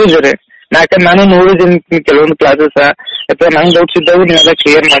ಅದ್ರಲ್ಲೆಲ್ಲ ಹೇಳಿದ್ರಿ. ಯಾಕಂದ್ರೆ ನಾನು ನೋಡಿದ್ದೀನಿ ಕೆಲವೊಂದು ಕ್ಲಾಸಸ್, ಅಥವಾ ನಂಗೆ ಡೌಟ್ಸ್ ಇದ್ದಾಗೂ ನೀವೆಲ್ಲ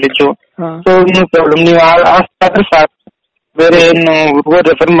ಕ್ಲಿಯರ್ ಮಾಡಿದ್ದು. ಸೊ ನೋ ಪ್ರಾಬ್ಲಮ್, ನೀವು ಸಾಕು, ಬೇರೆ ಏನು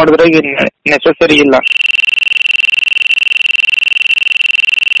ರೆಫರ್ ಮಾಡಿದ್ರೆ ನೆಸೆಸರಿ ಇಲ್ಲ.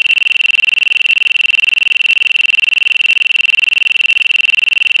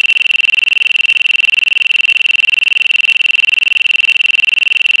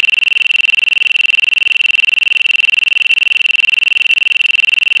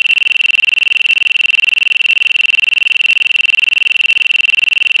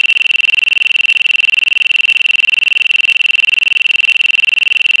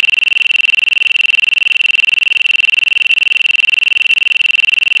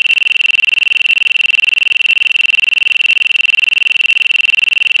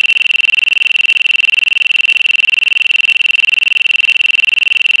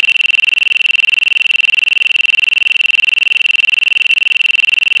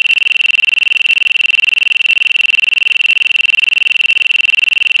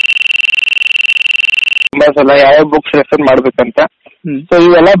 ತುಂಬಾ ಸಲ ಯಾವ ಬುಕ್ಸ್ ರೆಫರ್ ಮಾಡ್ಬೇಕಂತ. ಸೊ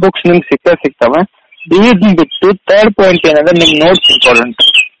ಇವೆಲ್ಲ ಬುಕ್ಸ್ ನಿಮ್ಗೆ ಸಿಗ್ತವೆ. ಇದನ್ನ ಬಿಟ್ಟು 3rd ಪಾಯಿಂಟ್ ಏನಂದ್ರೆ ನಿಮ್ ನೋಟ್ಸ್ ಇಂಪಾರ್ಟೆಂಟ್.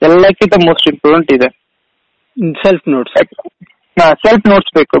 ಎಲ್ಲಕ್ಕಿಂತ ಮೋಸ್ಟ್ ಇಂಪಾರ್ಟೆಂಟ್ ಇದೆ ಸೆಲ್ಫ್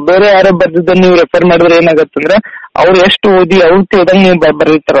ನೋಟ್ಸ್ ಬೇಕು. ಬೇರೆ ಯಾರೋ ಬರ್ದಿದ್ದನ್ನು ನೀವು ರೆಫರ್ ಮಾಡಿದ್ರೆ ಏನಾಗತ್ತಂದ್ರೆ ಅವ್ರು ಎಷ್ಟು ಓದಿ ಅವ್ರು ತಿಳಿದಂಗೆ ನೀವು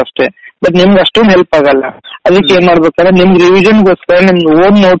ಬರೀತಾರ ಅಷ್ಟೇ, ಬಟ್ ನಿಮ್ಗೆ ಅಷ್ಟೊಂದು ಹೆಲ್ಪ್ ಆಗಲ್ಲ. ಅದಕ್ಕೆ ಏನ್ ಮಾಡ್ಬೇಕಂದ್ರೆ ನಿಮ್ ರಿವಿಷನ್ಗೋಸ್ಕರ ನಿಮ್ಗೆ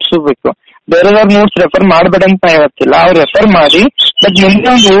ಓನ್ ನೋಟ್ಸ್ ಬೇಕು. ಬೇರೆಯವ್ರ ನೋಟ್ಸ್ ರೆಫರ್ ಮಾಡ್ಬೇಡ ಅಂತ ಹೇಳ್ತಿಲ್ಲ, ಅವ್ರು ರೆಫರ್ ಮಾಡಿ, ಬಟ್ ನಿಮ್ಗೆ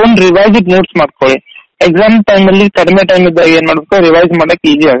ಒಂದು ಓನ್ ರಿವೈಸ್ ನೋಟ್ಸ್ ಮಾಡ್ಕೊಳ್ಳಿ. ಎಕ್ಸಾಮ್ ಟೈಮ್ ಅಲ್ಲಿ ಕಡಿಮೆ ಟೈಮ್ ಇದ್ದಾಗ ಏನ್ ಮಾಡ್ಬೇಕು, ರಿವೈಸ್ ಮಾಡಕ್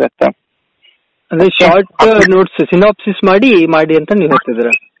ಈಸಿ ಆಗತ್ತೆ. ಅಂದ್ರೆ ಶಾರ್ಟ್ ನೋಟ್ಸ್ ಸಿನಾಪ್ಸಿಸ್ ಮಾಡಿ ಅಂತ ನೀವು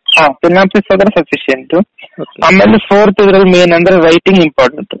ಹೇಳ್ತಿದ್ರ? ಸಿನಾಪ್ಸಿಸ್ ಆದ್ರೆ ಸಫಿಶಿಯಂಟ್. ಆಮೇಲೆ 4th ಇದ್ರಲ್ಲಿ ಮೇನ್ ಅಂದ್ರೆ ರೈಟಿಂಗ್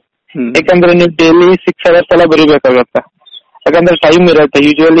ಇಂಪಾರ್ಟೆಂಟ್. ಯಾಕಂದ್ರೆ ನೀವು ಡೈಲಿ 6 hours ಎಲ್ಲ ಬರೀಬೇಕಾಗತ್ತೆ. ಯಾಕಂದ್ರೆ ಟೈಮ್ ಇರುತ್ತೆ.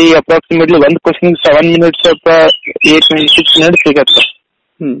 ಯೂಶುವಲಿ ಅಪ್ರಾಕ್ಸಿಮೇಟ್ಲಿ ಒಂದು ಕ್ವಶನ್ 7 minutes ಅಥವಾ 6 minutes ಸಿಗತ್ತೆ.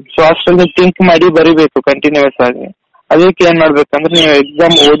 ಸೊ ಅಷ್ಟರಲ್ಲಿ ಥಿಂಕ್ ಮಾಡಿ ಬರೀಬೇಕು ಕಂಟಿನ್ಯೂಸ್ ಆಗಿ. ಅದಕ್ಕೆ ಏನ್ ಮಾಡ್ಬೇಕಂದ್ರೆ ನೀವು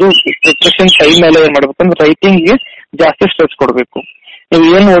ಎಕ್ಸಾಮ್ ಓದು ಪ್ರಿಪ್ರೇಷನ್ ಟೈಮ್ ಮೇಲೆ ಏನ್ ಮಾಡ್ಬೇಕಂದ್ರೆ ರೈಟಿಂಗ್ ಗೆ ಜಾಸ್ತಿ ಸ್ಟ್ರೆಸ್ ಕೊಡ್ಬೇಕು. ನೀವು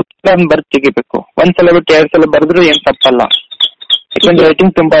ಏನ್ ಓದ್ತೀರಾ ಅದನ್ನ ಬರ್ದು ತೆಗಿಬೇಕು. 1 ಸಲ ಬಿಟ್ಟು 2 ಸಲ ಬರೆದ್ರು ಏನ್ ತಪ್ಪಲ್ಲ. ಯಾಕಂದ್ರೆ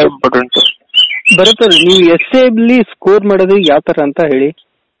ರೈಟಿಂಗ್ ತುಂಬಾ ಇಂಪಾರ್ಟೆಂಟ್. ಬರುತ್ತೆ. ನೀವು ಎಸ್ಸೆ ಅಲ್ಲಿ ಸ್ಕೋರ್ ಮಾಡೋದು ಯಾವ ತರ ಅಂತ ಹೇಳಿ.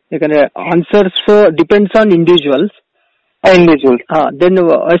 ಯಾಕಂದ್ರೆ answers depends on individuals. Then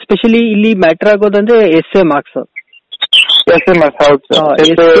especially ಇಲ್ಲಿ ಮ್ಯಾಟರ್ ಆಗೋದಂದ್ರೆ ಎಸ್ಸೆ ಮಾರ್ಕ್ಸ್.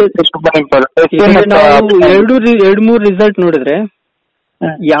 ನಾವು 2-3 ರಿಸಲ್ಟ್ ನೋಡಿದ್ರೆ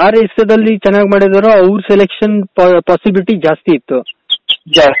ಯಾರ ಎಸ್ಸೆದಲ್ಲಿ ಚೆನ್ನಾಗಿ ಮಾಡಿದಾರೋ ಅವ್ರ ಸೆಲೆಕ್ಷನ್ ಪಾಸಿಬಿಲಿಟಿ ಜಾಸ್ತಿ ಇತ್ತು.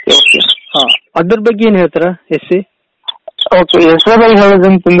 ಅದ್ರ ಬಗ್ಗೆ ಏನ್ ಹೇಳ್ತಾರ ಎಸ್ಸೆ? ಓಕೆ, ಎಸ್ಸೆ ಬಗ್ಗೆ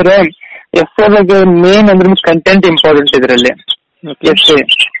ಹೇಳೋದಂತಂದ್ರೆ ಎಸ್ಸೆ ಬಗ್ಗೆ ಮೇನ್ ಅಂದ್ರೆ ಕಂಟೆಂಟ್ ಇಂಪಾರ್ಟೆಂಟ್ ಇದ್ರಲ್ಲಿ. ಎಸ್ಸೆ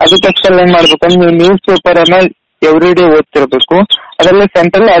ಅದಕ್ಕೋಸ್ಕರ ಏನ್ ಮಾಡ್ಬೇಕಂದ್ರೆ ನೀವು ನ್ಯೂಸ್ ಪೇಪರ್ ಅನ್ನ ಎವ್ರಿ ಡೇ ಓದ್ತಿರ್ಬೇಕು. ಅದರಲ್ಲಿ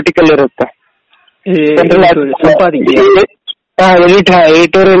ಸೆಂಟ್ರಲ್ ಆರ್ಟಿಕಲ್ ಇರುತ್ತೆ.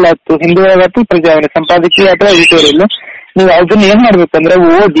 ಎಡಿಟೋರಿಯಲ್ ಆಯ್ತು, ಹಿಂದಿ ಒಳಗಾಯ್ತು, ಪ್ರಜಾವಾಣಿ, ಸಂಪಾದಕೀಯ ಅಥವಾ ಎಡಿಟೋರಿಯಲ್. ನೀವು ಅದನ್ನ ಏನ್ ಮಾಡ್ಬೇಕಂದ್ರೆ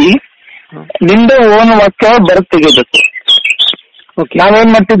ಓದಿ ನಿಮ್ದೇ ಓನ್ ವಾಕ್ಯ ಬರತ್ ತೆಗಿಬೇಕು.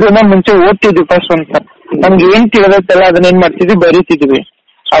 ನಾವೇನ್ ಮಾಡ್ತಿದ್ವಿ ಅಂದ್ರೆ ಮುಂಚೆ ಓದ್ತಿದ್ವಿ ಫಸ್ಟ್ ಅಂತ, ನಮ್ಗೆ ಏನ್ ತಿಳಿದತ್ತಲ್ಲ ಅದನ್ನ ಏನ್ ಮಾಡ್ತಿದ್ವಿ ಬರೀತಿದ್ವಿ.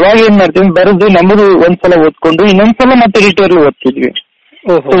 ಅವಾಗ ಏನ್ ಮಾಡ್ತೀವಿ ಬರೆದು ನಮ್ಮದು ಒಂದ್ಸಲ ಓದ್ಕೊಂಡು ಇನ್ನೊಂದ್ಸಲ ಮತ್ತೆ ಎಡಿಟೋರಿಯಲ್ ಓದ್ತಿದ್ವಿ.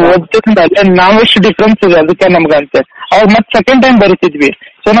 ಓದ್ತಿದ್ದ ನಾವೆಷ್ಟು ಡಿಫ್ರೆನ್ಸ್ ಇದೆ ಅದಕ್ಕೆ ನಮ್ಗಂತೆ. ಅವಾಗ ಮತ್ತೆ ಸೆಕೆಂಡ್ ಟೈಮ್ ಬರೀತಿದ್ವಿ,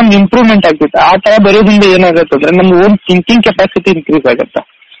 ಸೊ ನಮ್ಗೆ ಇಂಪ್ರೂವ್ಮೆಂಟ್ ಆಗ್ತಿತ್ತು. ಆ ತರ ಬರೋದ್ರಿಂದ ಏನಾಗುತ್ತೆ ಅಂದ್ರೆ ನಮ್ಗೆ ಓನ್ ಥಿಂಕಿಂಗ್ ಕೆಪಾಸಿಟಿ ಇನ್ಕ್ರೀಸ್ ಆಗುತ್ತೆ.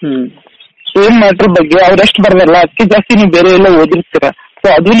 ಸೇಮ್ ಮ್ಯಾಟರ್ ಬಗ್ಗೆ ಅವ್ರೆಷ್ಟು ಬರ್ದಾರಲ್ಲ ಅದಕ್ಕೆ ಜಾಸ್ತಿ ನೀವು ಬೇರೆ ಎಲ್ಲ ಓದಿರ್ತೀರ, ಸೊ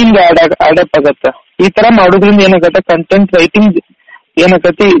ಅದು ನಿಮ್ಗೆ ಆಡಪ್ ಆಗತ್ತೆ. ಈ ತರ ಮಾಡೋದ್ರಿಂದ ಏನಾಗತ್ತೆ, ಕಂಟೆಂಟ್ ರೈಟಿಂಗ್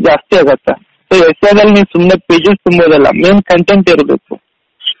ಏನಾಗತ್ತೆ ಜಾಸ್ತಿ ಆಗತ್ತೆ. ಸೊ ಎಸ್ಸೇದಲ್ಲಿ ನೀವು ಸುಮ್ಮನೆ ಪೇಜಸ್ ತುಂಬೋದಲ್ಲ, ಮೇನ್ ಕಂಟೆಂಟ್ ಇರಬೇಕು.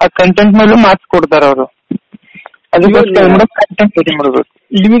 ಆ ಕಂಟೆಂಟ್ ಮೇಲೂ ಮಾರ್ಕ್ಸ್ ಕೊಡ್ತಾರ ಅವರು, ಅದಕ್ಕೋಸ್ಕರ ಕಂಟೆಂಟ್ ರೆಡಿ ಮಾಡಬೇಕು.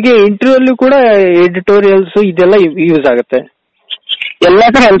 ನಿಮಗೆ ಇಂಟರ್ವ್ಯೂ ಅಲ್ಲೂ ಕೂಡ ಎಡಿಟೋರಿಯಲ್ಸ್ ಇದೆಲ್ಲ ಯೂಸ್ ಆಗುತ್ತೆ, ಎಲ್ಲಾ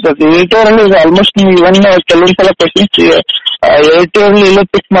ಕಡೆ ಹೆಲ್ಪ್ ಆಗುತ್ತೆ. ಎಡಿಟೋರಿಯಲ್ ಈಗ ಆಲ್ಮೋಸ್ಟ್ ನೀವು ಇವನ್ ಕೆಲವೊಂದ್ಸಲ ಕ್ವಶನ್ಸ್ ಎಡಿಟೋರಿಯಲ್ ಇಲ್ಲೇ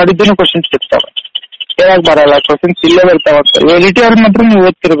ಪಿಕ್ ಮಾಡಿದ್ದು ಕ್ವಶನ್ಸ್ ಸಿಗ್ತಾವೆ, ಯಾವಾಗ ಬರಲ್ಲ ಕ್ವಶನ್ಸ್ ಇಲ್ಲೇ ಬರ್ತಾವ. ಎಡಿಟೋರಿಯಲ್ ಮಾತ್ರ ನೀವು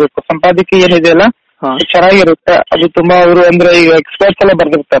ಓದ್ತಿರ್ಬೇಕು. ಸಂಪಾದಕಿ ಏನಿದೆಯಲ್ಲ ಚೆನ್ನಾಗಿರುತ್ತೆ, ಅದು ತುಂಬಾ ಅವರು ಅಂದ್ರೆ ಈಗ ಎಕ್ಸ್ಪರ್ಟ್ಸ್ ಎಲ್ಲ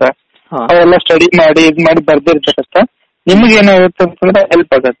ಬರ್ದಿರ್ತಾರೆ, ಅವೆಲ್ಲ ಸ್ಟಡಿ ಮಾಡಿ ಇದ್ ಮಾಡಿ ಬರ್ದಿರ್ತಾರತ್ತ. ನಿಮ್ಗೆ ಏನಾಗುತ್ತೆ ಅಂತಂದ್ರೆ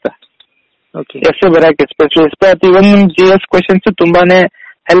ಹೆಲ್ಪ್ ಆಗತ್ತೆ ಎಸ್ ಬರಕ್ಕೆ, ಎಸ್ಪೆಷಲಿ ಇವನ್ ನಿಮ್ GS ಕ್ವಶನ್ಸ್ ತುಂಬಾನೇ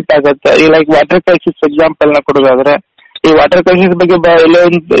ಹೆಲ್ಪ್ ಆಗತ್ತೆ. ಈ ಲೈಕ್ ವಾಟರ್ ಕ್ರೈಸಿಸ್ ಎಕ್ಸಾಂಪಲ್ ನ ಕೊಡೋದಾದ್ರೆ, ಈ ವಾಟರ್ ಕ್ರೈಸಿಸ್ ಬಗ್ಗೆ ಎಲ್ಲ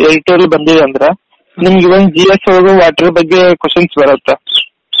ಒಂದು ಎಡಿಟೋರಿಯಲ್ ಬಂದಿದೆ ಅಂದ್ರೆ ನಿಮ್ಗೆ ಇವನ್ GS ಹೋಗೋ ವಾಟರ್ ಬಗ್ಗೆ ಕ್ವಶನ್ಸ್ ಬರುತ್ತೆ,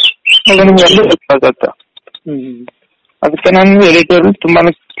 ನಿಮ್ಗೆ ಎಲ್ಲ ಹೆಲ್ಪ್ ಆಗತ್ತೆ. ಅದಕ್ಕೆ ನಾನು ಎಡಿಟೋರಿಯಲ್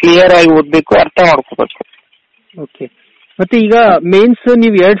ತುಂಬಾನೇ ಕ್ಲಿಯರ್ ಆಗಿ ಓದ್ಬೇಕು, ಅರ್ಥ ಮಾಡ್ಕೋಬೇಕು. ಓಕೆ, ಮತ್ತೆ ಈಗ ಮೇನ್ಸ್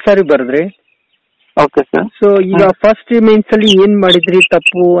ನೀವು 2 ಸಾರಿ ಬರೆದ್ರಿ. Okay sir. ಸೊ ಈಗ ಫಸ್ಟ್ ಮೇನ್ಸ್ ಅಲ್ಲಿ ಏನ್ ಮಾಡಿದ್ರಿ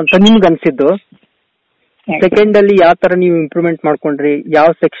ತಪ್ಪು ಅಂತ ನಿಮ್ಗೆ ಅನ್ಸಿದ್ದು, ಸೆಕೆಂಡ್ ಅಲ್ಲಿ ಯಾವ ತರ ನೀವು ಇಂಪ್ರೂವ್ಮೆಂಟ್ ಮಾಡ್ಕೊಂಡ್ರಿ, ಯಾವ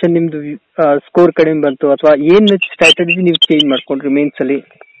ಸೆಕ್ಷನ್ ನಿಮ್ದು ಸ್ಕೋರ್ ಕಡಿಮೆ ಬಂತು, ಅಥವಾ ಏನ್ ಸ್ಟ್ರಾಟಜಿ ನೀವು ಚೇಂಜ್ ಮಾಡ್ಕೊಂಡ್ರಿ ಮೇನ್ಸ್ ಅಲ್ಲಿ?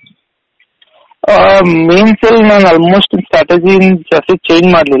 ಮೇನ್ಸ್ ಅಲ್ಲಿ ನಾನು ಆಲ್ಮೋಸ್ಟ್ ಸ್ಟ್ರಾಟಜಿ ಜಾಸ್ತಿ ಚೇಂಜ್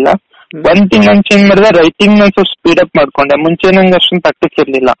ಮಾಡ್ಲಿಲ್ಲ. ಒಂದ್ ಥಿಂಗ್ ನಾನು ಚೇಂಜ್ ಮಾಡಿದ್ರೆ ರೈಟಿಂಗ್ ನ ಸ್ವಲ್ಪ ಸ್ಪೀಡ್ ಅಪ್ ಮಾಡ್ಕೊಂಡೆ. ಮುಂಚೆ ನಂಗೆ ಅಷ್ಟೊಂದು ಪ್ರಾಕ್ಟೀಸ್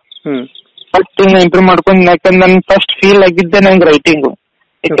ಇರ್ಲಿಲ್ಲ, ಫಸ್ಟ್ ಥಿಂಗ್ ಇಂಪ್ರೂವ್ ಮಾಡ್ಕೊಂಡು. ಯಾಕಂದ್ರೆ ನನ್ ಫಸ್ಟ್ ಫೀಲ್ ಆಗಿದ್ದೆ ನಂಗೆ ರೈಟಿಂಗು,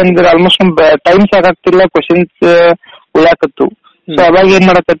 ಯಾಕಂದ್ರೆ ಆಲ್ಮೋಸ್ಟ್ ಟೈಮ್ ಸಾಕಾಗ್ತಿಲ್ಲ, ಕ್ವಶನ್ಸ್ ಉಳಾಕತ್ತು. ಸೊ ಅವಾಗ ಏನ್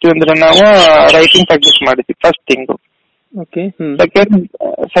ಮಾಡಕತ್ತೀವಿ ಅಂದ್ರೆ ನಾವು ರೈಟಿಂಗ್ ಪ್ರಾಕ್ಟೀಸ್ ಮಾಡಿದ್ವಿ first thing.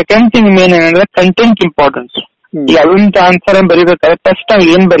 Second thing main ಏನಂದ್ರೆ ಕಂಟೆಂಟ್ ಇಂಪಾರ್ಟೆಂಟ್. ಯಾವ್ದು ಆನ್ಸರ್ ಏನ್ ಬರೀಬೇಕಾದ್ರೆ ಫಸ್ಟ್ ನಾವು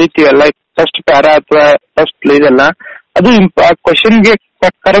ಏನ್ ಬರೀತೀವಲ್ಲ, ಫಸ್ಟ್ ಪ್ಯಾರಾ ಅಥವಾ ಫಸ್ಟ್ ಇದೆಲ್ಲ ಅದು ಕ್ವಶನ್ಗೆ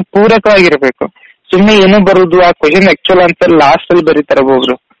ಪೂರಕವಾಗಿರ್ಬೇಕು. ಸುಮ್ಮನೆ ಏನೋ ಬರುದು, ಆ ಕ್ವಶನ್ ಆಕ್ಚುಲ್ ಆನ್ಸರ್ ಲಾಸ್ಟ್ ಅಲ್ಲಿ ಬರೀತಾರೆ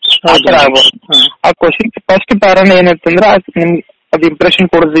ಒಬ್ಬೊಬ್ರು, ಆ ತರ ಆಗ್ಬಾರ್ದು. ಆ ಕ್ವಶನ್ ಫಸ್ಟ್ ಪ್ಯಾರಾನ ಏನಂತಂದ್ರೆ ನಿಮ್ಗೆ ಅದು ಇಂಪ್ರೆಷನ್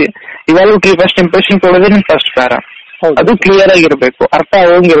ಕೊಡೋದು, ಇವಾಲ್ಯೂಟ್ರಿ ಫಸ್ಟ್ ಇಂಪ್ರೆಷನ್ ಕೊಡೋದೇ ನಿಮ್ ಫಸ್ಟ್ ಪ್ಯಾರಾ. ಅದು ಕ್ಲಿಯರ್ ಆಗಿರ್ಬೇಕು, ಅರ್ಥ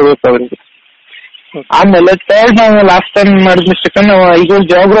ಆಗೋಂಗಿರ್ಬೇಕು ಅವ್ರಿಗೆ. ಆಮೇಲೆ ಥರ್ಡ್ ನಾವು ಲಾಸ್ಟ್ ಟೈಮ್ ಮಾಡಿದ ಮಿಸ್ಟೇಕ್, ನಾವು ಈಗ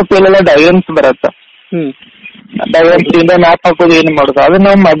ಜಿಯೋಗ್ರಫಿಯಲ್ಲೆಲ್ಲ ಡಯಾಗ್ರಾಮ್ಸ್ ಬರತ್ತ, ಡಯಾಗ್ರಾಮ್ಸ್ ಇಂದ ಮ್ಯಾಪ್ ಹಾಕೋದು ಏನು ಮಾಡೋದು ಅದನ್ನ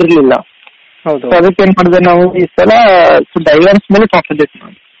ನಾವು ಮಾಡಿರ್ಲಿಲ್ಲ. ಅದಕ್ಕೆ ಏನ್ ಮಾಡಿದೆ ನಾವು ಈ ಸಲ ಡಯಾಗ್ರಾಮ್ಸ್ ಮೇಲೆ ಕಾನ್ಸಂಟ್ರೇಟ್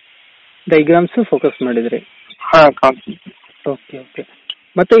ಮಾಡಿ ಡಯಾಗ್ರಾಮ್ಸ್ ಫೋಕಸ್ ಮಾಡಿದ್ರಿ. Okay okay.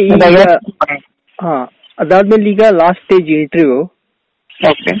 ಮತ್ತೆ ಈಗ ಅದಾದ್ಮೇಲೆ ಈಗ last stage interview.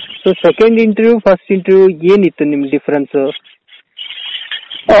 Okay. So second interview first interview ಏನಿತ್ತು ನಿಮ್ ಡಿಫರೆನ್ಸ್?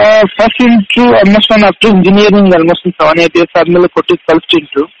 ಫಸ್ಟ್ ಇಂಟರ್ವ್ಯೂ ಆಲ್ಮೋಸ್ಟ್ ನಾನು up to engineering almost 7-8 years ಆದ್ಮೇಲೆ ಕೊಟ್ಟಿದ್ದು ಫಸ್ಟ್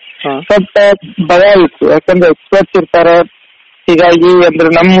ಇಂಟರ್ವ್ಯೂ. ಸ್ವಲ್ಪ ಭಯ ಇತ್ತು, ಯಾಕಂದ್ರೆ ಎಕ್ಸ್ಪರ್ಟ್ಸ್ ಇರ್ತಾರೆ. ಹೀಗಾಗಿ ಅಂದ್ರೆ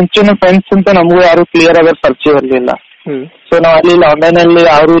ನಮ್ ಮುಂಚೆನ ಫ್ರೆಂಡ್ಸ್ ಅಂತ ನಮಗೂ ಯಾರು ಕ್ಲಿಯರ್ ಆಗ ಪರಿಚಯ ಇರಲಿಲ್ಲ. ಸೊ ನಾವು ಅಲ್ಲಿ ಆನ್ಲೈನ್ ಅಲ್ಲಿ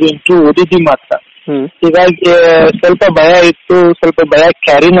 6 ಇಂಟರ್ವ್ಯೂ ಓದಿದ್ವಿ ಮಾತ್ರ. ಹೀಗಾಗಿ ಸ್ವಲ್ಪ ಭಯ ಇತ್ತು, ಸ್ವಲ್ಪ ಭಯ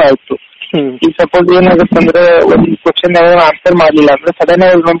ಕ್ಯಾರಿನೂ ಆಯ್ತು. ಈಗ ಸಪೋಸ್ ಏನಾಗುತ್ತೆ ಅಂದ್ರೆ ಒಂದ್ ಕ್ವಶನ್ ಆನ್ಸರ್ ಮಾಡ್ಲಿಲ್ಲ ಅಂದ್ರೆ ಸಡನ್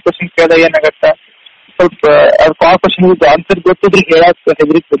ಆಗಿ ಒಂದ್ ಕ್ವಶನ್ ಕೇಳಿದಾಗ ಏನಾಗತ್ತ, ಸ್ವಲ್ಪ ಆ ಕ್ವಶನ್ ಆನ್ಸರ್ ಗೊತ್ತಿದ್ರೆ ಹೇಳಕ್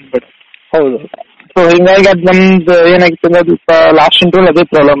ಹೆದರಿಕೆ ಬಂದ್ಬಿಡ. ಹೌದು. ಸೊ ಹಿಂಗಾಗಿ ಅದ್ ನಮ್ದು ಏನಾಗಿತ್ತು ಅಂದ್ರೆ ಅದು ಲಾಸ್ಟ್ ಇಂಟರ್ವ್ಯೂ ಅದೇ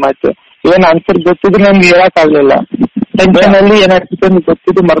ಪ್ರಾಬ್ಲಮ್ ಆಯ್ತು. ಏನ್ ಆನ್ಸರ್ ಗೊತ್ತಿದ್ರೆ ನಮ್ಗೆ ಹೇಳಕ್ ಆಗ್ಲಿಲ್ಲ, ಟೆನ್ಷನ್ ಅಲ್ಲಿ ಏನಾಗ್ತಿತ್ತು ಅಂತ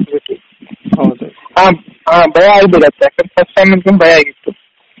ಗೊತ್ತಿದ್ದು ಮರ್ದ್ಬಿಟ್ಟು. ಹೌದು, ಭಯ ಆಗ್ಬಿಡತ್ತೆ. ಯಾಕಂದ್ರೆ ಫಸ್ಟ್ ಟೈಮ್ ಅಂತ ಭಯ ಆಗಿತ್ತು.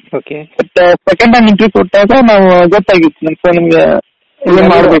 Okay. But second time interview ಕೊಟ್ಟಾಗ ನಾವು ಗೊತ್ತಾಗಿತ್ತು ನಮ್ಗೆ ಏನ್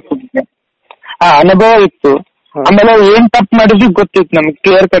ಮಾಡ್ಬೇಕು, ಅನುಭವ ಇತ್ತು. ಆಮೇಲೆ ಏನ್ ತಪ್ಪು ಮಾಡಿದ್ವಿ ಗೊತ್ತಿತ್ತು ನಮ್ಗೆ,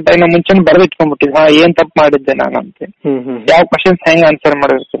 ಕ್ಲಿಯರ್ ಕಟ್ ಆಗಿ ನಾವು ಮುಂಚೆ ಬರ್ದಿಟ್ಕೊಂಡ್ಬಿಟ್ಟಿದ್ವಿ ಏನ್ ತಪ್ಪು ಮಾಡಿದ್ದೆ ನಾನಂತೆ, ಯಾವ ಕ್ವಶನ್ಸ್ ಹೆಂಗ್ ಆನ್ಸರ್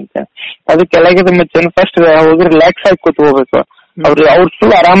ಮಾಡ್ಬೇಕಂತ. ಅದಕ್ಕೆಲ್ಲಾಗಿದ ಮುಂಚೆ ಫಸ್ಟ್ ಹೋಗಿ ರಿಲ್ಯಾಕ್ಸ್ ಆಗಿ ಕೂತ್ಕೋಬೇಕು. ಅವ್ರು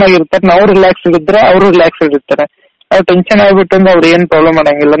ಫುಲ್ ಆರಾಮಾಗಿರ್ತಾರೆ, ನಾವು ರಿಲ್ಯಾಕ್ಸ್ ಇದ್ರೆ ಅವರು ರಿಲ್ಯಾಕ್ಸ್ ಆಗಿರ್ತಾರೆ. ಅವ್ರು ಟೆನ್ಷನ್ ಆಗ್ಬಿಟ್ಟು ಅಂದ್ರೆ ಅವ್ರು ಏನ್ ಪ್ರಾಬ್ಲಮ್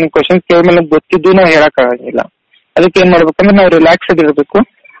ಮಾಡಂಗಿಲ್ಲ. ನಿಮ್ ಕ್ವಶನ್ಸ್ ಕೇಳಿದ್ಮೇಲೆ ಗೊತ್ತಿದ್ದು ನಾವು ಹೇಳಕ್ ಆಗಂಗಿಲ್ಲ. ಅದಕ್ಕೆ ಏನ್ ಮಾಡ್ಬೇಕಂದ್ರೆ ನಾವು ರಿಲ್ಯಾಕ್ಸ್ ಆಗಿರ್ಬೇಕು.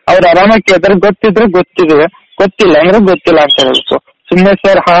 ಅವ್ರು ಆರಾಮಾಗಿ ಕೇಳಿದ್ರೆ ಗೊತ್ತಿದ್ರೆ ಗೊತ್ತಿದೆ, ಗೊತ್ತಿಲ್ಲ ಅಂದ್ರೆ ಗೊತ್ತಿಲ್ಲ ಅಂತ ಹೇಳ್ಬೇಕು. ಸುಮ್ಮನೆ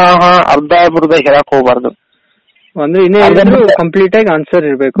ಸರ್ ಅರ್ಧ ಬರ್ಧ ಹೇಳಕ್ ಹೋಗ್ಬಾರ್ದು. ಅಂದ್ರೆ ಇನ್ನೇ ಕಂಪ್ಲೀಟ್ ಆಗಿ ಆನ್ಸರ್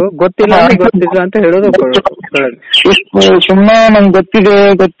ಇರ್ಬೇಕು, ಗೊತ್ತಿಲ್ಲ ಅಂತ ಹೇಳೋದು. ಸುಮ್ಮನೆ ನಂಗೆ ಗೊತ್ತಿದೆ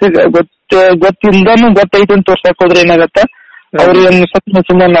ಗೊತ್ತಿಲ್ದನು ಗೊತ್ತೈತೆ ಅಂತ ತೋರ್ಸಕ್ ಹೋದ್ರೆ ಏನಾಗತ್ತ, ಅವ್ರಿಗೆ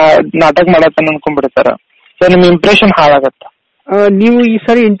ಸುಮ್ಮನೆ ನಾಟಕ ಮಾಡತ್ತ ಅನ್ಕೊಂಡ್ಬಿಡ್ತಾರ. ಸೊ ನಿಮ್ ಇಂಪ್ರೆಷನ್ ಹಾಳಾಗತ್ತ. ನೀವು ಈ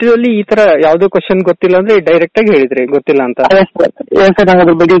ಸರಿ ಇಂಟರ್ವ್ಯೂ ಅಲ್ಲಿ ಈ ತರ ಯಾವ್ದೋ ಕ್ವಶನ್ ಗೊತ್ತಿಲ್ಲ ಅಂದ್ರೆ ಡೈರೆಕ್ಟ್ ಆಗಿ ಹೇಳಿದ್ರಿ ಗೊತ್ತಿಲ್ಲ ಅಂತ? ಸರ್ ನಂಗೆ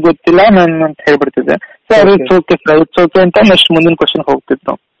ಅದ್ರ ಬಗ್ಗೆ ಗೊತ್ತಿಲ್ಲ ನಾನು ಅಂತ ಹೇಳ್ಬಿಡ್ತಿದ್ದೆ. ಸರ್ ಇಟ್ಸ್ ಓಕೆ ಅಂತ ನೆಕ್ಸ್ಟ್ ಮುಂದಿನ ಕ್ವಶನ್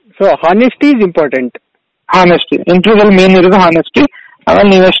ಹೋಗ್ತಿತ್ತು. So honesty is important. Honesty interview ಅಲ್ಲಿ ಮೇನ್ ಇರೋದು ಹಾನೆಸ್ಟಿ. ಆಮೇಲೆ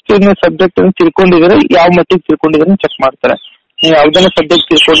ನೀವು ಎಷ್ಟು ಸಬ್ಜೆಕ್ಟ್ ತಿಳ್ಕೊಂಡಿದ್ರೆ, ಯಾವ ಮಟ್ಟಿಗೆ ತಿಳ್ಕೊಂಡಿದ್ರೆ ಚೆಕ್ ಮಾಡ್ತಾರೆ. ನೀವು ಯಾವ್ದನ್ನ ಸಬ್ಜೆಕ್ಟ್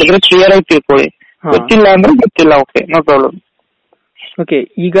ತಿಳ್ಕೊಂಡಿದ್ರೆ ಕ್ಲಿಯರ್ ಆಗಿ ತಿಳ್ಕೊಳ್ಳಿ. ಗೊತ್ತಿಲ್ಲ ಅಂದ್ರೆ ಗೊತ್ತಿಲ್ಲ, ಓಕೆ ನೋ ಪ್ರಾಬ್ಲಮ್. ಓಕೆ,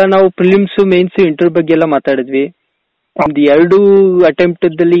 ಈಗ ನಾವು ಪ್ರಿಲಿಮ್ಸ್ ಮೇನ್ಸ್ ಇಂಟರ್ವ್ಯೂ ಬಗ್ಗೆ ಎಲ್ಲ ಮಾತಾಡಿದ್ವಿ. ಒಂದು 2 ಅಟೆಂಪ್ಟ್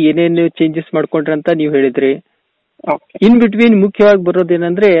ದಲ್ಲಿ ಏನೇನು ಚೇಂಜಸ್ ಮಾಡ್ಕೊಂಡ್ರೆ ಅಂತ ನೀವು ಹೇಳಿದ್ರಿ. ಇನ್ ಬಿಟ್ವೀನ್ ಮುಖ್ಯವಾಗಿ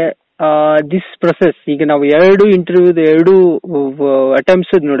ಬರೋದೇನಂದ್ರೆ ದಿಸ್ ಪ್ರೊಸೆಸ್. ಈಗ ನಾವು 2 ಇಂಟರ್ವ್ಯೂ 2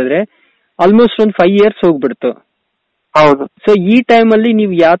 ಅಟೆಂಪ್ಟ್ಸ್ ನೋಡಿದ್ರೆ ಆಲ್ಮೋಸ್ಟ್ ಒಂದು 5 years ಹೋಗ್ಬಿಡ್ತು. ಹೌದು. ಸೊ ಈ ಟೈಮ್ ಅಲ್ಲಿ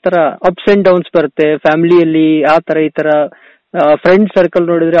ನೀವು ಯಾವ ತರ ಅಪ್ಸ್ ಅಂಡ್ ಡೌನ್ಸ್ ಬರುತ್ತೆ ಫ್ಯಾಮಿಲಿಯಲ್ಲಿ, ಆ ತರ ಈ ತರ ಫ್ರೆಂಡ್ ಸರ್ಕಲ್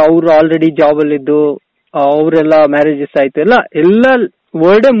ನೋಡಿದ್ರೆ ಅವ್ರು ಆಲ್ರೆಡಿ ಜಾಬ್ ಅಲ್ಲಿ ಇದ್ದು ಅವರೆಲ್ಲ ಮ್ಯಾರೇಜಸ್ ಆಯ್ತು, ಎಲ್ಲ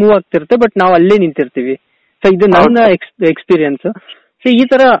ವರ್ಡೇ ಮೂವ್ ಆಗ್ತಿರುತ್ತೆ, ಬಟ್ ನಾವು ಅಲ್ಲೇ ನಿಂತಿರ್ತೀವಿ. ಸೊ ಇದು ನನ್ನ ಎಕ್ಸ್ಪೀರಿಯನ್ಸ್. ಸೊ ಈ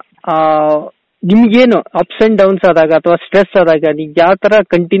ತರ ನಿಮ್ಗೇನು ಅಪ್ಸ್ ಅಂಡ್ ಡೌನ್ಸ್ ಆದಾಗ ಅಥವಾ ಸ್ಟ್ರೆಸ್ ಆದಾಗ ನೀವು ಯಾವ ತರ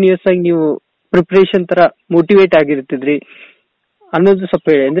ಕಂಟಿನ್ಯೂಸ್ ಆಗಿ ನೀವು ಪ್ರಿಪರೇಷನ್ ತರ ಮೋಟಿವೇಟ್ ಆಗಿರ್ತಿದ್ರಿ ಅನ್ನೋದು ಸ್ವಲ್ಪ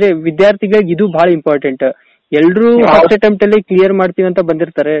ಹೇಳಿ. ಅಂದ್ರೆ ವಿದ್ಯಾರ್ಥಿಗಳಿಗೆ ಇದು ಬಹಳ ಇಂಪಾರ್ಟೆಂಟ್. ಎಲ್ರು ಫಸ್ಟ್ ಅಟೆಂಪ್ಟ್ ಅಲ್ಲಿ ಕ್ಲಿಯರ್ ಮಾಡ್ತೀವಿ ಅಂತ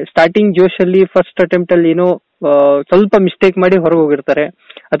ಬಂದಿರ್ತಾರೆ. ಸ್ಟಾರ್ಟಿಂಗ್ ಜೋಶ್ ಅಲ್ಲಿ ಫಸ್ಟ್ ಅಟೆಂಪ್ಟ್ ಅಲ್ಲಿ ಏನೋ ಸ್ವಲ್ಪ ಮಿಸ್ಟೇಕ್ ಮಾಡಿ ಹೊರಗೆ ಹೋಗಿರ್ತಾರೆ,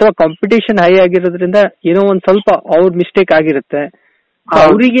 ಅಥವಾ ಕಾಂಪಿಟೇಷನ್ ಹೈ ಆಗಿರೋದ್ರಿಂದ ಏನೋ ಒಂದ್ ಸ್ವಲ್ಪ ಅವ್ರ ಮಿಸ್ಟೇಕ್ ಆಗಿರುತ್ತೆ.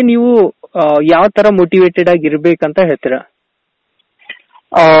 ಅವರಿಗೆ ನೀವು ಯಾವ ತರ ಮೋಟಿವೇಟೆಡ್ ಆಗಿ ಇರ್ಬೇಕಂತ ಹೇಳ್ತೀರಾ?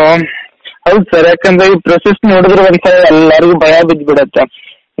 ಹೌದು ಸರ್, ಯಾಕಂದ್ರೆ ಈ ಪ್ರೊಸೆಸ್ ನೋಡಿದ್ರೆ ಒಂದ್ಸಲ ಎಲ್ಲರಿಗೂ ಭಯ ಬಿದ್ದ್ಬಿಡತ್ತೆ.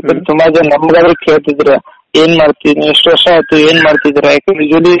 ಯಾಕಂದ್ರೆ ತುಂಬಾ ಜನ ನಮ್ಗಾದ್ರೂ ಕೇಳ್ತಿದ್ರೆ ಏನ್ ಮಾಡ್ತೀನಿ, ಎಷ್ಟು ವರ್ಷ ಆಯ್ತು, ಏನ್ ಮಾಡ್ತಿದ್ರ? ಯಾಕಂದ್ರೆ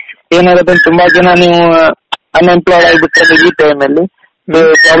ಯೂಶಲಿ ಏನಾಗುತ್ತೆ, ತುಂಬಾ ಜನ ನೀವು ಅನ್ಎಂಪ್ಲಾಯ್ಡ್ ಆಗಿಬಿಟ್ರೆ ಈ ಟೈಮ್ ಅಲ್ಲಿ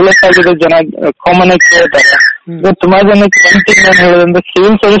ಜಾಬ್ಲೆಸ್ ಆಗಿರೋ ಜನ ಕಾಮನ್ ಆಗಿ ಕೇಳ್ತಾರೆ. ತುಂಬಾ ಜನಕ್ಕೆ ಒಂದ್ ಥಿಂಗ್ ನಾನು ಹೇಳೋದಂದ್ರೆ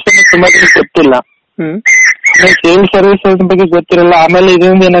ಸಿವಿಲ್ ಸರ್ವಿಸ್ ತುಂಬಾ ಜನಕ್ಕೆ ಗೊತ್ತಿಲ್ಲ. ಸಿವಿಲ್ ಸರ್ವಿಸ್ ಬಗ್ಗೆ ಗೊತ್ತಿರಲ್ಲ. ಆಮೇಲೆ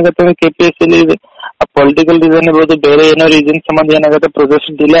ಇದರಿಂದ ಏನಾಗುತ್ತೆ ಅಂದ್ರೆ KPSC ಪೊಲಿಟಿಕಲ್ ರೀಸನ್ ಇರ್ಬೋದು, ಬೇರೆ ಏನೋ ರೀಸನ್ ಸಂಬಂಧ ಏನಾಗುತ್ತೆ ಪ್ರೊಸೆಸ್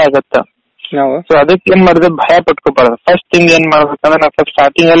ಡಿಲೇ ಆಗತ್ತ. ಸೊ ಅದಕ್ಕೆ ಏನ್ ಮಾಡಿದ್ರೆ ಭಯ ಪಟ್ಕೋಬಾರ್ದು. ಫಸ್ಟ್ ಥಿಂಗ್ ಏನ್ ಮಾಡ್ಬೇಕಂದ್ರೆ ನಾ ಫಸ್ಟ್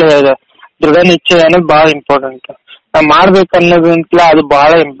ಸ್ಟಾರ್ಟಿಂಗ್ ಅಲ್ಲಿ ಹೇಳಿದೆ, ದೃಢ ನಿಶ್ಚಯ ಅನ್ನೋದು ಬಹಳ ಇಂಪಾರ್ಟೆಂಟ್. ನಾ ಮಾಡ್ಬೇಕು ಅನ್ನೋದಂತಲ ಅದು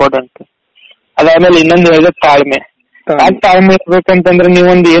ಬಹಳ ಇಂಪಾರ್ಟೆಂಟ್. ಅದಾದ್ಮೇಲೆ ಇನ್ನೊಂದು ಹೇಳಿದ್ರೆ ತಾಳ್ಮೆ. ತಾಳ್ಮೆ ಇರ್ಬೇಕಂತಂದ್ರೆ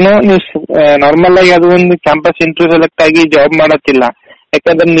ನೀವೊಂದು ಏನೋ ನೀವು ನಾರ್ಮಲ್ ಆಗಿ ಅದು ಒಂದು ಕ್ಯಾಂಪಸ್ ಇಂಟರ್ವ್ಯೂ ಸೆಲೆಕ್ಟ್ ಆಗಿ ಜಾಬ್ ಮಾಡತ್ತಿಲ್ಲ.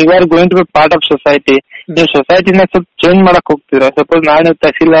 ಯಾಕಂದ್ರೆ ನೀವ್ are going to B part of society. ನೀವು ಸೊಸೈಟಿನ ಸ್ವಲ್ಪ ಚೇಂಜ್ ಮಾಡಕ್ ಹೋಗ್ತೀರಾ. ಸಪೋಸ್ ನಾನು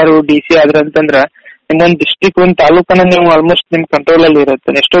ತಹಸೀಲ್ದಾರ್ DC ಆದ್ರೆ ಅಂತಂದ್ರೆ ನಿಮ್ಮೊಂದು ಡಿಸ್ಟ್ರಿಕ್ಟ್ ಒಂದು ತಾಲೂಕನ್ನ ನೀವು ಆಲ್ಮೋಸ್ಟ್ ನಿಮ್ ಕಂಟ್ರೋಲ್ ಅಲ್ಲಿ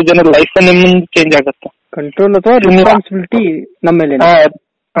ಇರುತ್ತೆ. ಎಷ್ಟೋ ಜನ ಲೈಫ್ ನಿಮ್ ಚೇಂಜ್ ಆಗುತ್ತೆ. ಕಂಟ್ರೋಲ್ ಅಥವಾ ರೆಸ್ಪಾನ್ಸಿಬಿಲಿಟಿ ನಮ್ಮ ಮೇಲೆ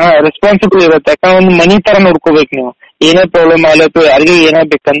ರೆಸ್ಪಾನ್ಸಿಬಲ್ ಇರುತ್ತೆ. ಯಾಕಂದ್ರೆ ಒಂದು ಮನಿ ತರ ನೋಡ್ಕೋಬೇಕು ನೀವು. ಏನೇ ಪ್ರಾಬ್ಲಮ್ ಆಗಲಿ ಅಥವಾ ಯಾರಿಗೆ ಏನೇ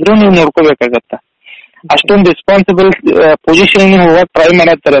ಬೇಕಂದ್ರೂ ನೀವು ನೋಡ್ಕೋಬೇಕಾಗತ್ತ. ಅಷ್ಟೊಂದು ರೆಸ್ಪಾನ್ಸಿಬಲ್ ಪೊಸಿಷನ್ ಹೋಗಕ್ ಟ್ರೈ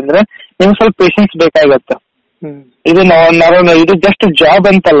ಮಾಡತ್ತಾರೆ ಅಂದ್ರೆ ನಿಮ್ಗೆ ಸ್ವಲ್ಪ ಪೇಷನ್ಸ್ ಬೇಕಾಗತ್ತ. ಇದು ಇದು ಜಸ್ಟ್ ಜಾಬ್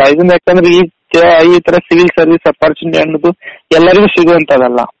ಅಂತಲ್ಲ. ಇದನ್ನ ಯಾಕಂದ್ರೆ ಈ ತರ ಸಿವಿಲ್ ಸರ್ವಿಸ್ ಅಪರ್ಚುನಿಟಿ ಅನ್ನೋದು ಎಲ್ಲರಿಗೂ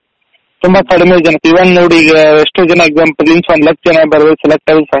ಸಿಗುವಂತದಲ್ಲ. ತುಂಬಾ ಕಡಿಮೆ ಜನ. ಇವನ್ ನೋಡಿ, ಈಗ ಎಷ್ಟೋ ಜನ ಎಕ್ಸಾಂಪಲ್ 1 ಲಕ್ಷ ಜನ ಬರೋದು ಸೆಲೆಕ್ಟ್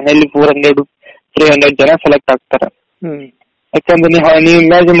ಆಗಿ ಫೈನಲಿ 400-300 ಜನ ಸೆಲೆಕ್ಟ್ ಆಗ್ತಾರೆ. ಯಾಕಂದ್ರೆ ನೀವು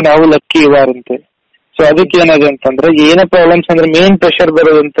ಇಮ್ಯಾಜಿನ್ ಮಾಡಿ ನಾವು ಲಕ್ಕಿ ಇವಾರಂತೆ. ಸೊ ಅದಕ್ಕೆ ಏನಾಗಿದೆ ಅಂತಂದ್ರೆ ಏನೇ ಪ್ರಾಬ್ಲಮ್ಸ್ ಅಂದ್ರೆ ಮೇನ್ ಪ್ರೆಷರ್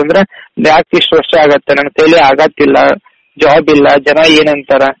ಬರೋದು ಅಂತಂದ್ರೆ ಯಾಕೆ ಇಷ್ಟು ವರ್ಷ ಆಗತ್ತೆ, ನನ್ನ ಕೈಲಿ ಆಗತ್ತಿಲ್ಲ, ಜಾಬ್ ಇಲ್ಲ, ಜನ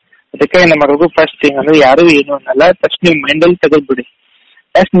ಏನಂತಾರ. ಅದಕ್ಕೆ ಏನ್ ಮಾಡೋದು, ಫಸ್ಟ್ ಥಿಂಗ್ ಅಂದ್ರೆ ಯಾರು ಏನು ಅನ್ನಲ್ಲ, ಫಸ್ಟ್ ನಿಮ್ ಮೈಂಡ್ ಅಲ್ಲಿ ತೆಗೆದ್ಬಿಡಿ.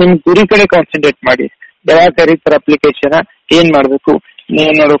 ಫಸ್ಟ್ ನಿಮ್ ಗುರಿ ಕಡೆ ಕಾನ್ಸಂಟ್ರೇಟ್ ಮಾಡಿ. ಯಾವಾಗ ಕರೀತಾರ ಅಪ್ಲಿಕೇಶನ್ ಏನ್ ಮಾಡ್ಬೇಕು,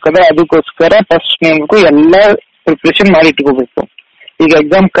 ನೀವ್ ನೋಡ್ಬೇಕಂದ್ರೆ ಅದಕ್ಕೋಸ್ಕರ ಫಸ್ಟ್ ನೀವು ಎಲ್ಲ ಪ್ರಿಪ್ರೇಷನ್ ಮಾಡಿ ಇಟ್ಕೋಬೇಕು. ಈಗ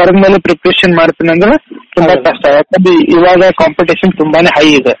ಎಕ್ಸಾಮ್ ಕರೆದ ಮೇಲೆ ಪ್ರಿಪ್ರೇಷನ್ ಮಾಡ್ತೀನಿ ಅಂದ್ರೆ ತುಂಬಾ ಕಷ್ಟ. ಯಾಕಂದ್ರೆ ಇವಾಗ ಕಾಂಪಿಟೇಷನ್ ತುಂಬಾನೇ ಹೈ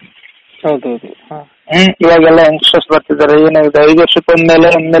ಇದೆ. ಇವಾಗೆಲ್ಲ ಯಂಗ್ಸ್ಟರ್ಸ್ ಬರ್ತಿದ್ದಾರೆ. ಏನಾಗಿದೆ, 5 ವರ್ಷಕ್ಕೊಂದ್ಮೇಲೆ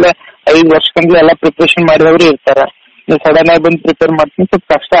 5 ವರ್ಷಕ್ಕಂದ್ಲೇ ಎಲ್ಲ ಪ್ರಿಪ್ರೇಷನ್ ಮಾಡಿದವರು ಇರ್ತಾರೆ. ನೀವು ಸಡನ್ ಆಗಿ ಬಂದು ಪ್ರಿಪೇರ್ ಮಾಡ್ತೀನಿ, ಸ್ವಲ್ಪ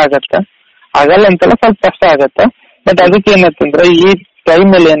ಕಷ್ಟ ಆಗತ್ತೆ. ಆಗಲ್ಲ ಅಂತಲ್ಲ, ಸ್ವಲ್ಪ ಕಷ್ಟ ಆಗತ್ತೆ. ಬಟ್ ಅದಕ್ಕೆ ಏನಂತಂದ್ರೆ ಈ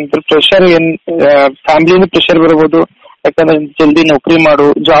ಟೈಮ್ ಅಲ್ಲಿ ಏನಂದ್ರೆ ಪ್ರೆಷರ್ ಫ್ಯಾಮಿಲಿಯಿಂದ ಪ್ರೆಷರ್ ಬರ್ಬೋದು. ಯಾಕಂದ್ರೆ ಜಲ್ದಿ ನೌಕರಿ ಮಾಡು,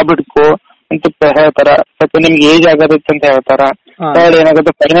 ಜಾಬ್ ಹಿಡ್ಕೋ ಅಂತ ಹೇಳ್ತಾರ. ಯಾಕಂದ್ರೆ ನಿಮ್ಗೆ ಏಜ್ ಆಗತ್ತೆ ಅಂತ ಹೇಳ್ತಾರ.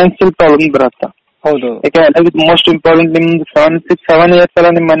 ಏನಾಗುತ್ತೆ, ಫೈನಾನ್ಸಿಯಲ್ ಪ್ರಾಬ್ಲಮ್ ಬರತ್ತ. ಯಾಕಂದ್ರೆ ಮೋಸ್ಟ್ ಇಂಪಾರ್ಟೆಂಟ್ ನಿಮ್ದು 7 years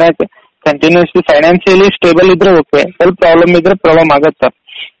ಎಲ್ಲ ನಿಮ್ ಮನ್ಯಾಗ ಕಂಟಿನ್ಯೂಸ್ಲಿ ಫೈನಾನ್ಸಿಯಲಿ ಸ್ಟೇಬಲ್ ಇದ್ರೆ ಓಕೆ. ಸ್ವಲ್ಪ ಪ್ರಾಬ್ಲಮ್ ಇದ್ರೆ ಪ್ರಾಬ್ಲಮ್ ಆಗತ್ತ.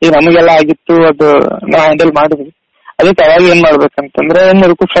 ಈಗ ನಮಗೆಲ್ಲ ಆಗಿತ್ತು, ಅದು ನಾವು ಹ್ಯಾಂಡಲ್ ಮಾಡಿದ್ವಿ. ಅದಕ್ಕೆ ಅವಾಗ ಏನ್ ಮಾಡ್ಬೇಕಂತಂದ್ರೆ ಏನ್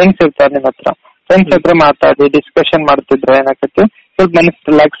ಮಾಡ್ಬೇಕು, ಫ್ರೆಂಡ್ಸ್ ಇರ್ತಾರೆ ನಿಮ್ಮ ಹತ್ರ. ಫ್ರೆಂಡ್ಸ್ ಹತ್ರ ಮಾತಾಡಿ ಡಿಸ್ಕಷನ್ ಮಾಡ್ತಿದ್ರೆ ಏನಾಗತ್ತೆ, ಸ್ವಲ್ಪ ಮನಸ್ಸು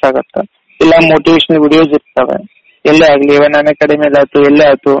ರಿಲ್ಯಾಕ್ಸ್ ಆಗತ್ತ. ಇಲ್ಲ ಮೋಟಿವೇಶನಲ್ ವಿಡಿಯೋಸ್ ಇರ್ತವೆ, ಎಲ್ಲೇ ಆಗ್ಲಿ, Unacademy ಆಯ್ತು, ಎಲ್ಲೇ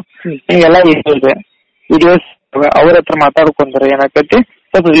ಆಯ್ತು, ಹಿಂಗೆಲ್ಲ ವಿಡಿಯೋಸ್ ಅವ್ರ ಹತ್ರ ಮಾತಾಡ್ಕೊಂಡ್ರೆ ಏನಾಗತ್ತೆ,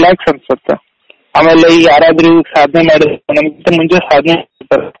 ಸ್ವಲ್ಪ ರಿಲ್ಯಾಕ್ಸ್ ಅನ್ಸುತ್ತೆ. ಆಮೇಲೆ ಈಗ ಯಾರಾದ್ರೂ ಸಾಧನೆ ಮಾಡಿದ್ರೆ, ನಮ್ಗಿಂತ ಮುಂಚೆ ಸಾಧನೆ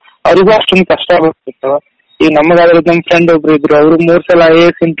ಮಾಡ್ತಾರೆ, ಅವ್ರಿಗೂ ಅಷ್ಟೊಂದು ಕಷ್ಟ ಆಗ್ಬಿಡ್ತಿತ್ತು. ಈಗ ನಮಗಾದ್ರೆ ನಮ್ ಫ್ರೆಂಡ್ ಒಬ್ರು ಇದ್ರು, ಅವ್ರು 3 ಸಲ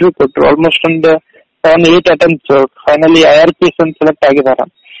IAS ಇಂಟರ್ವ್ಯೂ ಕೊಟ್ರು. ಆಲ್ಮೋಸ್ಟ್ ಒಂದು 7-8 ಅಟೆಂಪ್ಟ್ಸ್ ಫೈನಲಿ IRPS ಅಂತ ಸೆಲೆಕ್ಟ್ ಆಗಿದಾರ,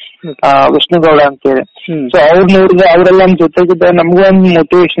 ವಿಷ್ಣುಗೌಡ ಅಂತೇಳಿ. ಸೊ ಅವ್ರು ನೋಡಿದ್ರೆ ಅವರೆಲ್ಲ ನಮ್ ಜೊತೆಗಿದ್ದ ನಮಗೂ ಒಂದು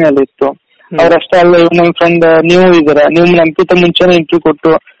ಮೋಟಿವೇಶನ್ ಅಲ್ಲಿ ಇತ್ತು. ಅವ್ರಷ್ಟೇ ಅಲ್ಲ, ನಮ್ ಫ್ರೆಂಡ್ ನೀವು ಇದೀರ, ನೀವು ನಮ್ಗಿಂತ ಮುಂಚೆನೆ ಇಂಟರ್ವ್ಯೂ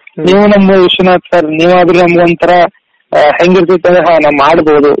ಕೊಟ್ಟು, ನೀವು ನಮ್ಮ ವಿಶ್ವನಾಥ್ ಸರ್, ನೀವಾದ್ರೂ ನಮ್ಗೊಂಥರ ಹೆಂಗಿರ್ತೈತೆ ಅಂದ್ರೆ ನಾವ್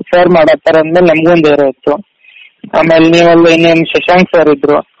ಮಾಡ್ಬೋದು, ಸರ್ ಮಾಡತ್ತಾರ ಅಂದ್ಮೇಲೆ ನಮ್ಗೊಂದ್ ಧೈರ್ಯ ಇತ್ತು. ಆಮೇಲೆ ನೀವೆಲ್ಲ ಇನ್ನೇನು ಶಶಾಂಕ್ ಸರ್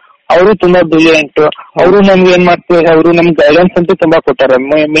ಇದ್ರು, ಅವರು ತುಂಬಾ ಬ್ರಿಲಿಯಂಟ್. ಅವರು ನಮ್ಗೆ ಏನ್ ಮಾಡ್ತೀವಿ, ಅವರು ನಮ್ಗೆ ಗೈಡೆನ್ಸ್ ಅಂತೂ ತುಂಬಾ ಕೊಟ್ಟಾರೆ.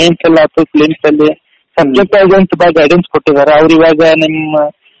 ಮೇನ್ಸ್ ಎಲ್ಲ ಆಯ್ತು, ಫಿಲಿಮ್ಸ್ ಅಲ್ಲಿ ಸಬ್ಜೆಕ್ಟ್ ಆಗಿ ಒಂದು ತುಂಬಾ ಗೈಡೆನ್ಸ್ ಕೊಟ್ಟಿದ್ದಾರೆ. ಅವ್ರು ಇವಾಗ ನಿಮ್ಮ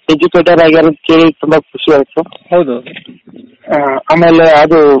ಎಜುಕೇಟರ್ ಆಗಿರೋದು ಕೇಳಿ ತುಂಬಾ ಖುಷಿ ಆಯ್ತು. ಹೌದು. ಆಮೇಲೆ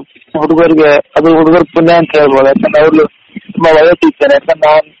ಅದು ಹುಡುಗರಿಗೆ, ಅದು ಹುಡುಗರ ಪುಣ್ಯ ಅಂತ ಹೇಳ್ಬೋದು. ಯಾಕಂದ್ರೆ ಅವ್ರು ತುಂಬಾ ಒಳ್ಳೆ ಟೀಚರ್ ಅಂತ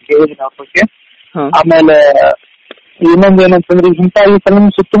ನಾನ್ ಕೇಳಿದ್ದೀನಿ ಅವ್ರ ಬಗ್ಗೆ. ಆಮೇಲೆ ಇನ್ನೊಂದು ಏನಂತಂದ್ರೆ ಇಂಥ ಈ ಸಲ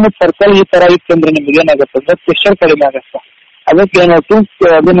ನಿಮ್ ಸುತ್ತಮುತ್ತ ಸರ್ಕಲ್ ಈ ತರ ಇತ್ತು ಅಂದ್ರೆ ನಿಮ್ಗೆ ಏನಾಗುತ್ತೆ ಅಂದ್ರೆ ಪ್ರೆಷರ್ ಕಡಿಮೆ ಆಗುತ್ತೆ. ಅದಕ್ಕೆ ಏನಾಯ್ತು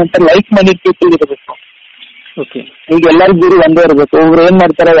ಅದೇನಂತ ಲೈಕ್ ಮೈಂಡೆಡ್ ಪೀಪಲ್ ಇರಬೇಕು. ಈಗ ಎಲ್ಲಾರು ಗುರಿ ಒಂದೇ ಇರಬೇಕು. ಒಬ್ರು ಏನ್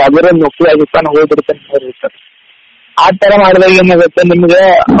ಮಾಡ್ತಾರೆ ಯಾವ್ದಾರ ನೌಕರಿ ಆಗುತ್ತೆ ನಾನು ಹೋಗ್ಬಿಡ್ತೇನೆ ಇರ್ತಾರೆ. ಆ ತರ ಮಾಡಿದಾಗ ಏನಾಗುತ್ತೆ ನಿಮ್ಗೆ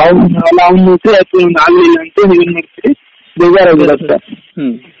ಅವ್ನ ನೌಕರಿ ಆಯ್ತು ಆಗ್ಲಿಲ್ಲ ಅಂತ ನೀವ್ ಏನ್ ಮಾಡ್ತೀರಿ ಬೇಜಾರಾಗಿರುತ್ತೆ.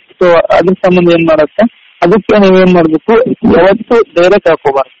 ಸೊ ಅದ್ರ ಸಂಬಂಧ ಏನ್ ಮಾಡತ್ತೆ ಅದಕ್ಕೆ ನೀವೇನ್ ಮಾಡ್ಬೇಕು ಯಾವತ್ತು ಧೈರ್ಯ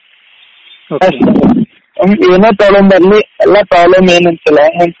ಹಾಕೋಬಾರ್ದು. ಏನೋ ಪ್ರಾಬ್ಲಮ್ ಬರ್ಲಿ ಎಲ್ಲಾ ಪ್ರಾಬ್ಲಮ್ ಏನಂತಿಲ್ಲ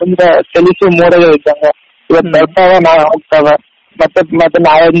ಅಂತಂದ್ರೆ ಚಲಿಸುವ ಮೋಡಗಳು ಇದ್ದಂಗ ಇವತ್ತು ಬರ್ತಾವ ನಾಳೆ ಹೋಗ್ತಾವ ಮತ್ತೆ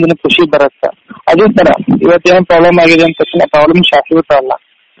ನಾಳೆ ದಿನ ಖುಷಿ ಬರತ್ತ. ಅದೇ ತರ ಇವತ್ತೇನೋ ಪ್ರಾಬ್ಲಮ್ ಆಗಿದೆ ಅಂತ ತಕ್ಷಣ ಪ್ರಾಬ್ಲಮ್ ಶಾಶ್ವತ ಅಲ್ಲ.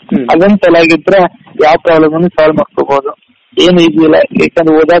 ಅದನ್ನ ತಲೆಯಾಗಿದ್ರೆ ಯಾವ ಪ್ರಾಬ್ಲಮ್ ಸಾಲ್ವ್ ಮಾಡ್ಕೋಬಹುದು. ಏನ್ ಇದಿಲ್ಲ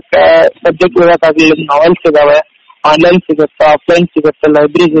ಯಾಕಂದ್ರೆ ಓದಕ್ ಸಬ್ಜೆಕ್ಟ್ ಓದಕ್ ಆಗ್ಲಿಲ್ಲ ನಾವೆಲ್ಸ್ ಇದಾವೆ, ಆನ್ಲೈನ್ ಸಿಗುತ್ತೆ, ಆಫ್ಲೈನ್ ಸಿಗುತ್ತೆ,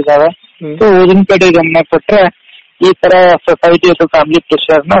 ಲೈಬ್ರರೀಸ್ ಇದಾವೆ. ಸೊ ಓದಿನ ಕಡೆ ಗಮನ ಕೊಟ್ರೆ ಈ ತರ ಸೊಸೈಟಿ ಅಥವಾ ಫ್ಯಾಮಿಲಿ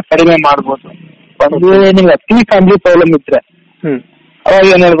ಪ್ರೆಷರ್ ನ ಕಡಿಮೆ ಮಾಡ್ಬೋದು. ಒಂದು ವೇಳೆ ನಿಮ್ಗೆ ಅತಿ ಫ್ಯಾಮಿಲಿ ಪ್ರಾಬ್ಲಮ್ ಇದ್ರೆ ಅವಾಗ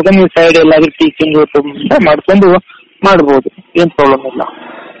ಏನ್ ಹೇಳ್ಬೇಕು ನೀವು ಸೈಡ್ ಎಲ್ಲಾದ್ರೂ ಟೀಚಿಂಗ್ ಮಾಡ್ಕೊಂಡು ಮಾಡ್ಬೋದು, ಏನ್ ಪ್ರಾಬ್ಲಮ್ ಇಲ್ಲ.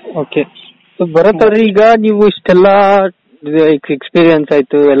 ಓಕೆ ಭರತ್ ಅವ್ರಿ, ಈಗ ನೀವು ಇಷ್ಟೆಲ್ಲ ಎಕ್ಸ್ಪೀರಿಯನ್ಸ್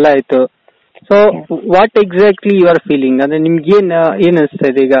ಆಯ್ತು ಎಲ್ಲ ಆಯ್ತು. So what exactly you are feeling ಅಂದ್ರೆ ನಿಮ್ಗೆ ಏನ್ ಅನಿಸ್ತಾ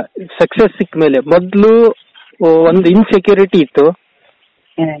ಇದೆ ಈಗ ಸಕ್ಸಸ್ ಸಿಕ್ಕ ಮೇಲೆ? ಮೊದ್ಲು ಒಂದು ಇನ್ಸೆಕ್ಯೂರಿಟಿ ಇತ್ತು,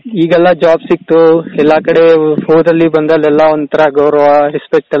 ಈಗೆಲ್ಲ ಜಾಬ್ ಸಿಕ್ತು, ಎಲ್ಲಾ ಕಡೆ ಹೋದಲ್ಲಿ ಬಂದಲ್ಲೆಲ್ಲ ಒಂಥರ ಗೌರವ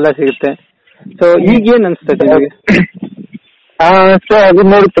ರೆಸ್ಪೆಕ್ಟ್ ಎಲ್ಲ ಸಿಗುತ್ತೆ. ಸೊ ಈಗ ಏನ್ ಅನ್ಸ್ತದೆ ನಿಮಗೆ? ಸೊ ಅದು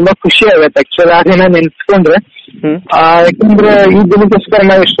ನೋಡಿ ತುಂಬಾ ಖುಷಿ ಆಗತ್ತೆ ಆಕ್ಚುಲಿ ಆ ದಿನ ನೆನ್ಸ್ಕೊಂಡ್ರೆ. ಯಾಕಂದ್ರೆ ಈ ದಿನಕ್ಕೋಸ್ಕರ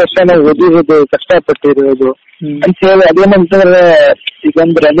ನಾವು ಇಷ್ಟು ವರ್ಷ ನಾವು ಓದಿರೋದು ಕಷ್ಟಪಟ್ಟಿರೋದು ಅಂತ ಹೇಳಿ ಅದೇನಂತಂದ್ರೆ ಈಗ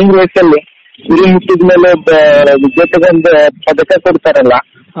ಒಂದು ರನ್ನಿಂಗ್ ರೇಸ್ ಅಲ್ಲಿ ಗುರಿ ಮುಟ್ಟಿದ ಮೇಲೆ ವಿಜೇತಗೊಂದು ಪದಕ ಕೊಡ್ತಾರಲ್ಲ,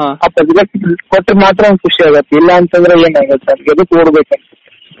 ಆ ಪದಕ ಕೊಟ್ಟರೆ ಮಾತ್ರ ಒಂದು ಖುಷಿ ಆಗತ್ತೆ. ಇಲ್ಲ ಅಂತಂದ್ರೆ ಏನಾಗತ್ತೆ ಅದಕ್ಕೆ ಓಡ್ಬೇಕನ್ಸುತ್ತೆ.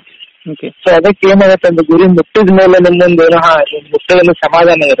 ಸೊ ಅದಕ್ಕೆ ಏನಾಗತ್ತೆ ಅಂದ್ರೆ ಗುರಿ ಮುಟ್ಟಿದ ಮೇಲೆ ನಮ್ಮೊಂದು ಮುಟ್ಟದಲ್ಲಿ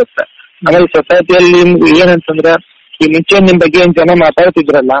ಸಮಾಧಾನ ಇರುತ್ತೆ. ಆಮೇಲೆ ಸೊಸೈಟಿಯಲ್ಲಿ ಏನಂತಂದ್ರೆ ಈ ಮುಂಚೆ ನಿಮ್ ಬಗ್ಗೆ ಏನ್ ಜನ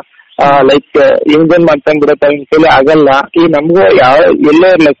ಮಾತಾಡ್ತಿದ್ರಲ್ಲ, ಲೈಕ್ ಏನ್ ಮಾಡ್ತಾನೆ ಬಿಡತ್ತ ಇನ್ ಕೈಲಿ ಆಗಲ್ಲ. ಈ ನಮ್ಗೂ ಯಾವ ಎಲ್ಲೇ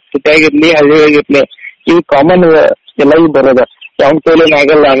ಇರ್ಲಿ, ಸಿಟಿಯಾಗಿರ್ಲಿ ಹಳ್ಳಿಯಾಗಿರ್ಲಿ, ಈ ಕಾಮನ್ ಎಲ್ಲರಿಗೂ ಬರೋದ. ಅವ್ನ ಕೈಲಿ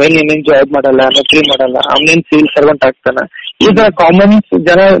ಆಗಲ್ಲ, ಅವನೇನ್ ಜಾಬ್ ಮಾಡಲ್ಲ, ನೌಕರಿ ಮಾಡಲ್ಲ, ಅವನೇನ್ ಸಿವಿಲ್ ಸರ್ವೆಂಟ್ ಆಗ್ತಾನ. ಈಗ ಕಾಮನ್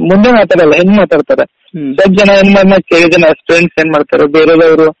ಜನ ಮುಂದೆ ಮಾತಾಡಲ್ಲ, ಹೆಂಗ್ ಮಾತಾಡ್ತಾರೆ. ಸ್ವಲ್ಪ ಜನ ಏನ್ ಮಾಡ ಕೇಳಿದ ಸ್ಟೂಡೆಂಟ್ಸ್ ಏನ್ ಮಾಡ್ತಾರೆ,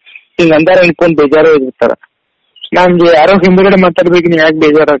 ಬೇರೆದವ್ರು ಹಿಂಗ್ ಅಂದಾರ ಅನ್ಕೊಂಡ್ ಬೇಜಾರು ಇರ್ತಾರ. ನಮ್ಗೆ ಯಾರೋ ಹಿಂದ್ಗಡೆ ಮಾತಾಡ್ಬೇಕು, ನೀವ್ ಯಾಕೆ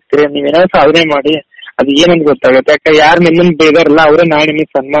ಬೇಜಾರಾಗ್ತೀರಿ, ನೀವೇನೋ ಸಾಧನೆ ಮಾಡಿ ಅದು ಏನಂತ ಗೊತ್ತಾಗುತ್ತೆ. ಯಾಕೆ ಯಾರು ನಿಮ್ಮನ್ನ ಬೇಜಾರಲ್ಲ ಅವರೇ ನಾಳೆ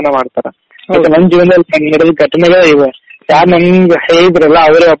ನಿಮಗೆ ಸನ್ಮಾನ ಮಾಡ್ತಾರ. ನಮ್ ಜೀವನದಲ್ಲಿ ನಡೆದ ಘಟನೆಗಳೇ ಇವೆ. ಯಾರು ನಮ್ಗೆ ಹೇಳಿದ್ರಲ್ಲ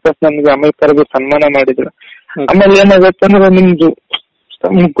ಅವರೇ ವಾಪಸ್ ನಮ್ಗೆ ಆಮೇಲೆ ಕರೆದು ಸನ್ಮಾನ ಮಾಡಿದ್ರು. ಆಮೇಲೆ ಏನಾಗುತ್ತೆ ಅಂದ್ರೆ ನಿಮ್ದು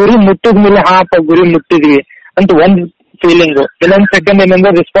ಗುರಿ ಮುಟ್ಟಿದ್ಮೇಲೆ ಗುರಿ ಮುಟ್ಟಿದ್ವಿ ಅಂತ ಒಂದ್ ಫೀಲಿಂಗ್, ಇನ್ನೊಂದ್ ಸೆಕೆಂಡ್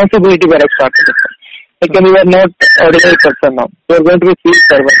ಏನಂದ್ರೆ ರೆಸ್ಪಾನ್ಸಿಬಿಲಿಟಿ ಬರಕ್ ಸ್ಟಾರ್ಟ್ ಆಗುತ್ತೆ. ಯಾಕಂದ್ರೆ you are not ordinary person, ನಾವು you are going to B civil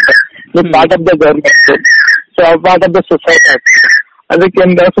servant, ನೀವು part of the government, so part of the society. ಅದಕ್ಕೆ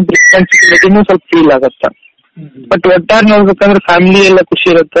ಒಂದು ಸ್ವಲ್ಪ ರೆಸ್ಪಾನ್ಸಿಬಿಲಿಟಿನೂ ಸ್ವಲ್ಪ ಫೀಲ್ ಆಗತ್ತ. ಬಟ್ ಒಟ್ಟಾರೆ ನೋಡ್ಬೇಕಂದ್ರೆ ಫ್ಯಾಮಿಲಿ ಎಲ್ಲ ಖುಷಿ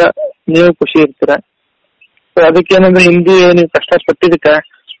ಇರುತ್ತೆ, ನೀವು ಖುಷಿ ಇರ್ತೀರ. ಸೊ ಅದಕ್ಕೆ ಏನಂದ್ರೆ ಹಿಂದಿ ನೀವು ಕಷ್ಟಪಟ್ಟಿದ್ದಕ್ಕ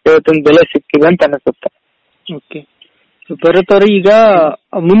ಇವತ್ತೊಂದು ಬೆಲೆ ಸಿಕ್ಕಿದೆ ಅಂತ ಅನಿಸುತ್ತೆ. ಓಕೆ ಭರತ್ ಅವ್ರ, ಈಗ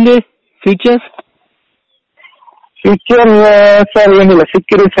ಮುಂದೆ ಫ್ಯೂಚರ್ ಸರ್ ಏನಿಲ್ಲ,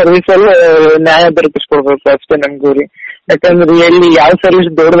 ಸಿಕ್ಕಿರೋ ಸರ್ವಿಸ್ ಅಲ್ಲಿ ನ್ಯಾಯ ದೊರಕಿಸ್ಕೊಡ್ಬೇಕು ಅಷ್ಟೇ ನಮ್ ಗುರಿ. ಯಾಕಂದ್ರೆ ಎಲ್ಲಿ ಯಾವ ಸರ್ವಿಸ್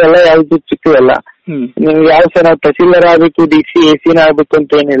ದೊಡ್ಡದಲ್ಲ, ಯಾವ್ದು ಚಿಕ್ಕದಲ್ಲ. ನಿಮ್ಗೆ ಯಾವ ಸರ್ ನಾವು ತಹಸೀಲ್ದಾರ್ ಆಗ್ಬೇಕು, DC AC ಆಗ್ಬೇಕು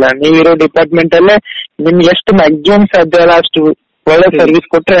ಅಂತ ಏನಿಲ್ಲ. ನೀವಿರೋ ಡಿಪಾರ್ಟ್ಮೆಂಟ್ ಅಲ್ಲೇ ನಿಮ್ಗೆ ಎಷ್ಟು ಮ್ಯಾಕ್ಸಿಮಮ್ ಸಾಧ್ಯ ಅಲ್ಲ ಅಷ್ಟು ಒಳ್ಳೆ ಸರ್ವಿಸ್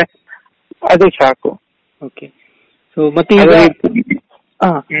ಕೊಟ್ರೆ ಅದು ಸಾಕು. ಓಕೆ. ಸೊ ಮತ್ತೆ ಈಗ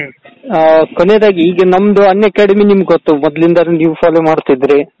ಕೊನೆಯದಾಗಿ ಈಗ ನಮ್ದು ಅನ್ಅಕಾಡೆಮಿ ನಿಮ್ಗೆ ಗೊತ್ತು, ಮೊದ್ಲಿಂದ ನೀವು ಫಾಲೋ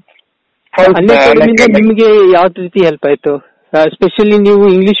ಮಾಡ್ತಿದ್ರಿ. ಅನ್ಅಕಾಡೆಮಿಯಿಂದ ನಿಮ್ಗೆ ಯಾವ ರೀತಿ ಹೆಲ್ಪ್ ಆಯ್ತು? ಸ್ಪೆಷಲಿ ನೀವು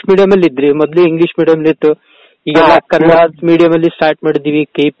ಇಂಗ್ಲಿಷ್ ಮೀಡಿಯಂ ಅಲ್ಲಿ ಇದ್ರಿ, ಮೊದ್ಲು ಇಂಗ್ಲಿಷ್ ಮೀಡಿಯಂ ಇತ್ತು, ಈಗ ಕನ್ನಡ ಮೀಡಿಯಂ ಅಲ್ಲಿ ಸ್ಟಾರ್ಟ್ ಮಾಡಿದೀವಿ,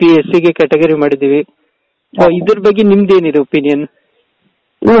 KPSC ಗೆ ಕ್ಯಾಟಗರಿ ಮಾಡಿದೀವಿ. ಇದ್ರ ಬಗ್ಗೆ ನಿಮ್ದೇನಿದೆ ಒಪಿನಿಯನ್?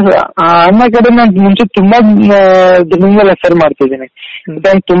 ಅನ್ಅಕಾಡೆಮಿ ಮುಂಚೆ ತುಂಬಾ ದಿನದಿಂದ ರೆಫರ್ ಮಾಡ್ತಿದ್ದೀನಿ.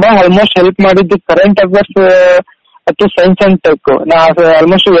 ತುಂಬಾ ಆಲ್ಮೋಸ್ಟ್ ಹೆಲ್ಪ್ ಮಾಡಿದ್ದು ಕರೆಂಟ್ ಅಫೇರ್ಸ್ ಅಥವಾ ಸೈನ್ಸ್ ಅಂಡ್ ಟೆಕ್. ನಾ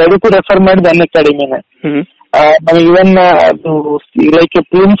ಆಲ್ಮೋಸ್ಟ್ ಎರಡಕ್ಕೂ ರೆಫರ್ ಮಾಡಿದ್ದು ಅನ್ಅಕಾಡೆಮಿನೇ. ನಮ್ಗೆ ಇವನ್ ಅದು ಲೈಕ್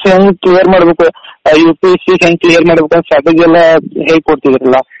ಪ್ರಿಲಿಮ್ಸ್ ಹೆಂಗ್ ಕ್ಲಿಯರ್ ಮಾಡ್ಬೇಕು, UPSC ಹೆಂಗ್ ಕ್ಲಿಯರ್ ಮಾಡ್ಬೇಕು ಅಂತ ಸ್ಟ್ರಾಟಜಿ ಎಲ್ಲ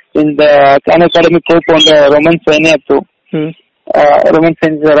ಹೇಳ್ಕೊಡ್ತಿದ್ರಲ್ಲ. ಇಂದ ಅನ್ಅಕಾಡೆಮಿ ಕೋಪ್ ಒಂದು ರೋಮನ್ ಸೈನ್ ಆಯ್ತು, ರೋಮನ್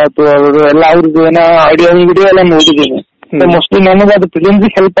ಸೈನ್ಸ್ ಆಯ್ತು, ಅವರು ಎಲ್ಲ ಅವ್ರದ್ದು ಏನೋ ಆಡಿಯೋ ವಿಡಿಯೋ ಎಲ್ಲ ನೋಡಿದ್ದೀನಿ. ಮೋಸ್ಟ್ಲಿ ನನಗೆ ಅದು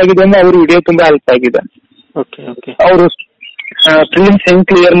ಪ್ರಿಲಿಮ್ಸ್ ಹೆಲ್ಪ್ ಆಗಿದೆ ಅಂದ್ರೆ ಅವ್ರ ವಿಡಿಯೋ ತುಂಬಾ ಹೆಲ್ಪ್ ಆಗಿದೆ. ಅವರು ಪ್ರಿಲಿಮ್ಸ್ ಹೆಂಗ್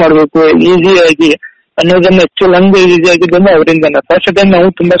ಕ್ಲಿಯರ್ ಮಾಡ್ಬೇಕು ಈಸಿಯಾಗಿ ಅನ್ನೋದನ್ನ ಆಕ್ಚುಲ್ ಹಂಗ ಈಸಿ ಆಗಿದ್ದು ಅಂದ್ರೆ ಅವರಿಂದ. ಫಸ್ಟ್ ಅಟೆಂಡ್ ನಾವು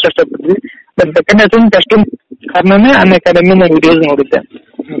ತುಂಬಾ ಕಷ್ಟಪಟ್ವಿ, ಬಟ್ ಸೆಕೆಂಡ್ ಅಟೆಂಡ್ ಕಷ್ಟ ಕಾರಣನೇ ಅನ್ಅಕಾಡೆಮಿ ನಾನು ವಿಡಿಯೋಸ್ ನೋಡಿದ್ದೆ.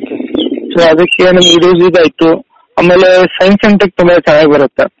 ಸೊ ಅದಕ್ಕೆ ನಮ್ ವಿಡಿಯೋಸ್ ಇದಾಯ್ತು. ಆಮೇಲೆ ಸೈನ್ಸ್ ಅಂಡ್ ಟೆಕ್ ತುಂಬಾ ಚೆನ್ನಾಗಿ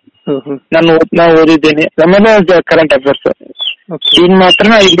ಬರುತ್ತೆ, ನಾವು ಓದಿದ್ದೀನಿ. ಆಮೇಲೆ ಕರೆಂಟ್ ಅಫೇರ್ಸ್ ಈಗ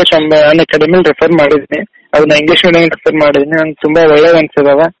ಮಾತ್ರ ಈಗ ಅನ್ಅಕಾಡೆಮಿ ರೆಫರ್ ಮಾಡಿದ್ದೀನಿ. ಅದನ್ನ ಇಂಗ್ಲಿಷ್ ಮೀಡಿಯಂ ರೆಫರ್ ಮಾಡಿದೀನಿ. ನಂಗೆ ತುಂಬಾ ಒಳ್ಳೆ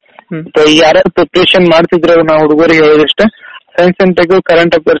ಅನ್ಸದವ. ಯಾರು ಪ್ರಿಪರೇಷನ್ ಮಾಡ್ತಿದ್ರೆ ನಾವು ಹುಡುಗರಿಗೆ ಹೇಳಿದಷ್ಟ science and tech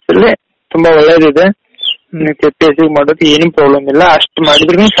current affairs ಅಲ್ಲಿ ತುಂಬಾ ಒಳ್ಳೇದಿದೆ. KPSC ಮಾಡೋದು ಏನು ಪ್ರಾಬ್ಲಮ್ ಇಲ್ಲ, ಅಷ್ಟು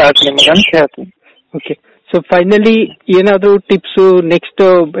ಮಾಡಿದ್ರು ಸಾಕು ನಿಮಗೆ ಅಂತ ಹೇಳ್ತೀನಿ. ಓಕೆ, ಸೊ ಫೈನಲಿ ಏನಾದ್ರು ಟಿಪ್ಸ್ ನೆಕ್ಸ್ಟ್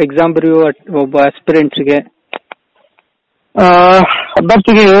ಎಕ್ಸಾಮ್ ಬರೆಯುವ ಒಬ್ಬ ಆಸ್ಪಿರೆಂಟ್ಸ್ಗೆ?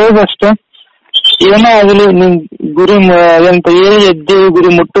 ಅಭ್ಯರ್ಥಿಗೆ ಹೇಳೋದಷ್ಟೇ, ಏನೋ ಆಗಲಿ ನಿಮ್ ಗುರಿ ಅಂತ ಹೇಳಿ ಎದ್ದು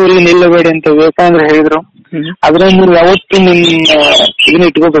ಗುರಿ ಮುಟ್ಟುವರಿಗೆ ನಿಲ್ಲಬೇಡಿ ಅಂತ ವಿವೇಕಾನಂದರು ಹೇಳಿದ್ರು. ಆದ್ರೆ ನೀವು ಯಾವತ್ತು ನಿಮ್ ಇದನ್ನ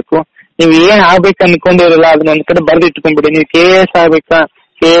ಇಟ್ಕೋಬೇಕು. ನೀವ್ ಏನ್ ಆಗ್ಬೇಕು ಅನ್ಕೊಂಡಿರಲ್ಲ ಅದನ್ನ ಒಂದ್ ಕಡೆ ಬರ್ದು ಇಟ್ಕೊಂಡ್ಬಿಡಿ. ನೀವು KAS ಆಗ್ಬೇಕಾ,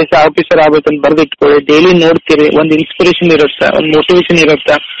 KAS ಆಫೀಸರ್ ಆಗ್ಬೇಕಂತ ಬರ್ದು ಇಟ್ಕೊಳ್ಳಿ. ಡೈಲಿ ನೋಡ್ತೀರಿ, ಒಂದ್ ಇನ್ಸ್ಪಿರೇಷನ್ ಇರುತ್ತೆ, ಒಂದ್ ಮೋಟಿವೇಶನ್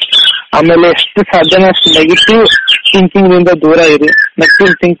ಇರುತ್ತೆ. ಆಮೇಲೆ ಎಷ್ಟು ಸಾಧ್ಯನೋ ಅಷ್ಟು ನೆಗೆಟಿವ್ ಥಿಂಕಿಂಗ್ ನಿಂದ ದೂರ ಇರಿ.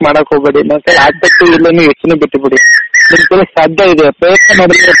 ನೆಗೆಟಿವ್ ಥಿಂಕ್ ಮಾಡಕ್ ಹೋಗ್ಬೇಡಿ. ಮತ್ತೆ ಆಗ್ಬೇಕು ಇಲ್ಲ ನೀವು ಯೋಚನೆ ಬಿಟ್ಟುಬಿಡಿ. ನಿಮ್ ಕಡೆ ಸಾಧ್ಯ ಇದೆ, ಪ್ರಯತ್ನ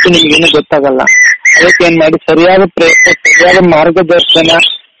ಮಾಡಿದ್ರೆ ನಿಮ್ಗೇನು ಗೊತ್ತಾಗಲ್ಲ. ಅದಕ್ಕೆ ಏನ್ ಮಾಡಿ ಸರಿಯಾದ ಪ್ರಯತ್ನ, ಸರಿಯಾದ ಮಾರ್ಗದರ್ಶನ,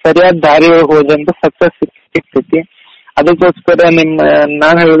 ಸರಿಯಾದ ದಾರಿ ಹೋದಂತ ಸಕ್ಸಸ್ ಸಿಗ್ತೈತಿ. ಅದಕ್ಕೋಸ್ಕರ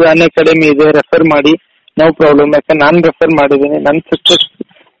ನಾನ್ ಹೇಳಿದ ಅನ್ಅಕಾಡೆಮಿ ಇದೆ, ರೆಫರ್ ಮಾಡಿ, ನೋ ಪ್ರಾಬ್ಲಮ್. ಯಾಕಂದ್ರೆ ನಾನ್ ರೆಫರ್ ಮಾಡಿದ್ದೀನಿ, ನನ್ ಸಕ್ಸಸ್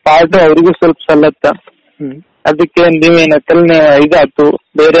ಪಾರ್ಟ್ ಅವ್ರಿಗೂ ಸ್ವಲ್ಪ ಸಲ್ಲತ್ತ. ಅದಕ್ಕೆ ನೀವೇನತ್ತಲ್ಲ ಇದಾಯ್ತು.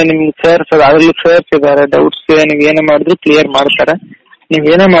 ಬೇರೆ ನಿಮ್ ಸರ್ಸ್ ಅದ್ರಲ್ಲಿ ಸರ್ಸ್ ಇದಾರೆ, ಡೌಟ್ಸ್ ಏನೇ ಮಾಡಿದ್ರು ಕ್ಲಿಯರ್ ಮಾಡ್ತಾರೆ. ನೀವ್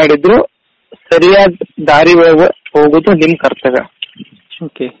ಏನೇ ಮಾಡಿದ್ರು ಸರಿಯಾದ ದಾರಿ ಹೋಗೋದು ನಿಮ್ ಕರ್ತವ್ಯ.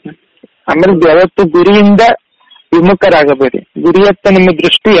 ಆಮೇಲೆ ಯಾವತ್ತು ಗುರಿಯಿಂದ ವಿಮುಖರಾಗಬೇಡಿ. ಗುರಿಯತ್ತ ನಿಮ್ಮ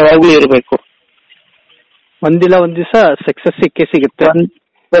ದೃಷ್ಟಿ ಯಾವಾಗ್ಲೂ ಇರಬೇಕು. ಒಂದಿಲ್ಲ ಒಂದ್ ದಿವಸ ಸಕ್ಸಸ್ ಸಿಕ್ಕೇ ಸಿಗುತ್ತೆ.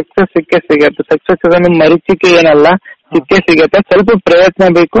 ಸಕ್ಸಸ್ ನಿಮ್ ಮರೀಚಿಕೆ ಏನಲ್ಲ, ಸಿಕ್ಕೇ ಸಿಗತ್ತೆ. ಸ್ವಲ್ಪ ಪ್ರಯತ್ನ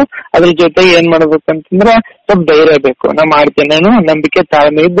ಬೇಕು. ಅದ್ರ ಜೊತೆಗೆ ಏನ್ ಮಾಡ್ಬೇಕಂತಂದ್ರೆ ಸ್ವಲ್ಪ ಧೈರ್ಯ ಬೇಕು. ನಾ ಮಾಡ್ತೇನೆ ನಂಬಿಕೆ,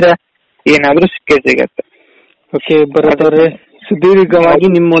 ತಾಳ್ಮೆ ಇದ್ರೆ ಏನಾದ್ರೂ ಸಿಕ್ಕೇ ಸಿಗತ್ತೆ. ಓಕೆ ಭರತ್ ಅವ್ರೆ, ಸುದೀರ್ಘವಾಗಿ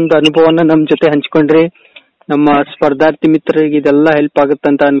ನಿಮ್ಮೊಂದು ಅನುಭವನ ನಮ್ ಜೊತೆ ಹಂಚ್ಕೊಂಡ್ರಿ. ನಮ್ಮ ಸ್ಪರ್ಧಾರ್ಥಿ ಮಿತ್ರರಿಗೆ ಇದೆಲ್ಲ ಹೆಲ್ಪ್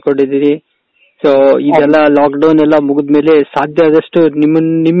ಆಗುತ್ತಂತ ಅನ್ಕೊಂಡಿದೀರಿ. ಸೊ ಇದೆಲ್ಲ ಲಾಕ್ಡೌನ್ ಎಲ್ಲ ಮುಗಿದ್ಮೇಲೆ ಸಾಧ್ಯ ಆದಷ್ಟು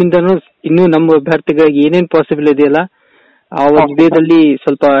ನಿಮ್ಮಿಂದನೂ ಇನ್ನೂ ನಮ್ಮ ಅಭ್ಯರ್ಥಿಗಳಿಗೆ ಏನೇನ್ ಪಾಸಿಬಲ್ ಇದೆಯಲ್ಲ ಆ ಒಂದು ವೇದಲ್ಲಿ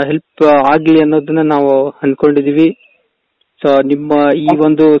ಸ್ವಲ್ಪ ಹೆಲ್ಪ್ ಆಗ್ಲಿ ಅನ್ನೋದನ್ನ ನಾವು ಅನ್ಕೊಂಡಿದೀವಿ. ಸೊ ನಿಮ್ಮ ಈ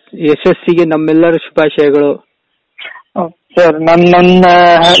ಒಂದು ಯಶಸ್ಸಿಗೆ ನಮ್ಮೆಲ್ಲರ ಶುಭಾಶಯಗಳು. ಸರ್,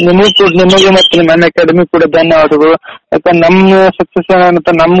 ನಿಮಗೆ ಮತ್ತೆ ನಿಮ್ಮ ಅಕಾಡೆಮಿ ಕೂಡ ಧನ್ಯವಾದಗಳು. ಯಾಕಂದ್ರೆ ನಮ್ಮ ಸಕ್ಸಸ್ ಅಂತ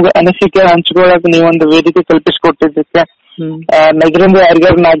ನಮ್ಗೆ ಅನಿಸಿಕೆ ಹಂಚ್ಕೊಳಕ್ ನೀವೊಂದು ವೇದಿಕೆ ಕಲ್ಪಿಸಿಕೊಟ್ಟಿದ್ದಕ್ಕೆ ನಗರಿಂದ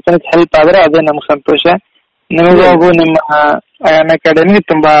ಯಾರಿಗಾರು 4 ಜನಕ್ಕೆ ಹೆಲ್ಪ್ ಆದ್ರೆ ಅದೇ ನಮ್ಗೆ ಸಂತೋಷ. ನಿಮಗೂ ಹಾಗೂ ನಿಮ್ಮ ಅಕಾಡೆಮಿಗೆ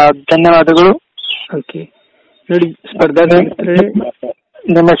ತುಂಬಾ ಧನ್ಯವಾದಗಳು. ನೋಡಿ,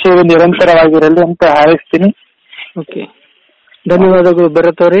 ನಿಮ್ಮ ಸೇವೆ ನಿರಂತರವಾಗಿರಲಿ ಅಂತ ಹಾರೈಸ್ತೀನಿ. ಓಕೆ, ಧನ್ಯವಾದಗಳು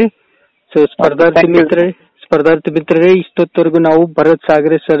ಭರತ್ ಅವರೇ. ಸೊ ಸ್ಪರ್ಧಾರ್ಥಿ ಮಿತ್ರರೇ, ಇಷ್ಟೊತ್ತವರೆಗೂ ನಾವು ಭರತ್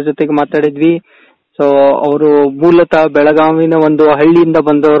ಸಾಗರೆ ಸರ್ ಜೊತೆಗೆ ಮಾತಾಡಿದ್ವಿ. ಸೊ ಅವರು ಮೂಲತಃ ಬೆಳಗಾವಿನ ಒಂದು ಹಳ್ಳಿಯಿಂದ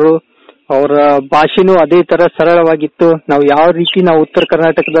ಬಂದವರು. ಅವರ ಭಾಷೆನೂ ಅದೇ ತರ ಸರಳವಾಗಿತ್ತು. ನಾವು ಯಾವ ರೀತಿ ನಾವು ಉತ್ತರ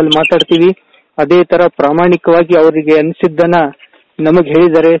ಕರ್ನಾಟಕದಲ್ಲಿ ಮಾತಾಡ್ತೀವಿ ಅದೇ ತರ ಪ್ರಾಮಾಣಿಕವಾಗಿ ಅವರಿಗೆ ಅನಿಸಿದ್ದನ್ನ ನಮಗ್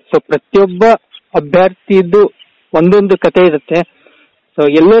ಹೇಳಿದ್ದಾರೆ. ಸೊ ಪ್ರತಿಯೊಬ್ಬ ಅಭ್ಯರ್ಥಿದ್ದು ಒಂದೊಂದು ಕತೆ ಇರುತ್ತೆ. ಸೊ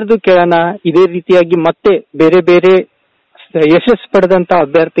ಎಲ್ಲರದು ಕೇಳೋಣ. ಇದೇ ರೀತಿಯಾಗಿ ಮತ್ತೆ ಬೇರೆ ಬೇರೆ ಯಶಸ್ಸು ಪಡೆದಂತ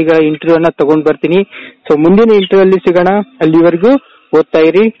ಅಭ್ಯರ್ಥಿಗಳ ಇಂಟರ್ವ್ಯೂನ ತಗೊಂಡ್ ಬರ್ತೀನಿ. ಸೊ ಮುಂದಿನ ಇಂಟರ್ವ್ಯೂ ಅಲ್ಲಿ ಸಿಗೋಣ. ಅಲ್ಲಿವರೆಗೂ ಓದ್ತಾ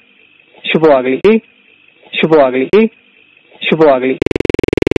ಇರಿ. ಶುಭವಾಗಲಿ.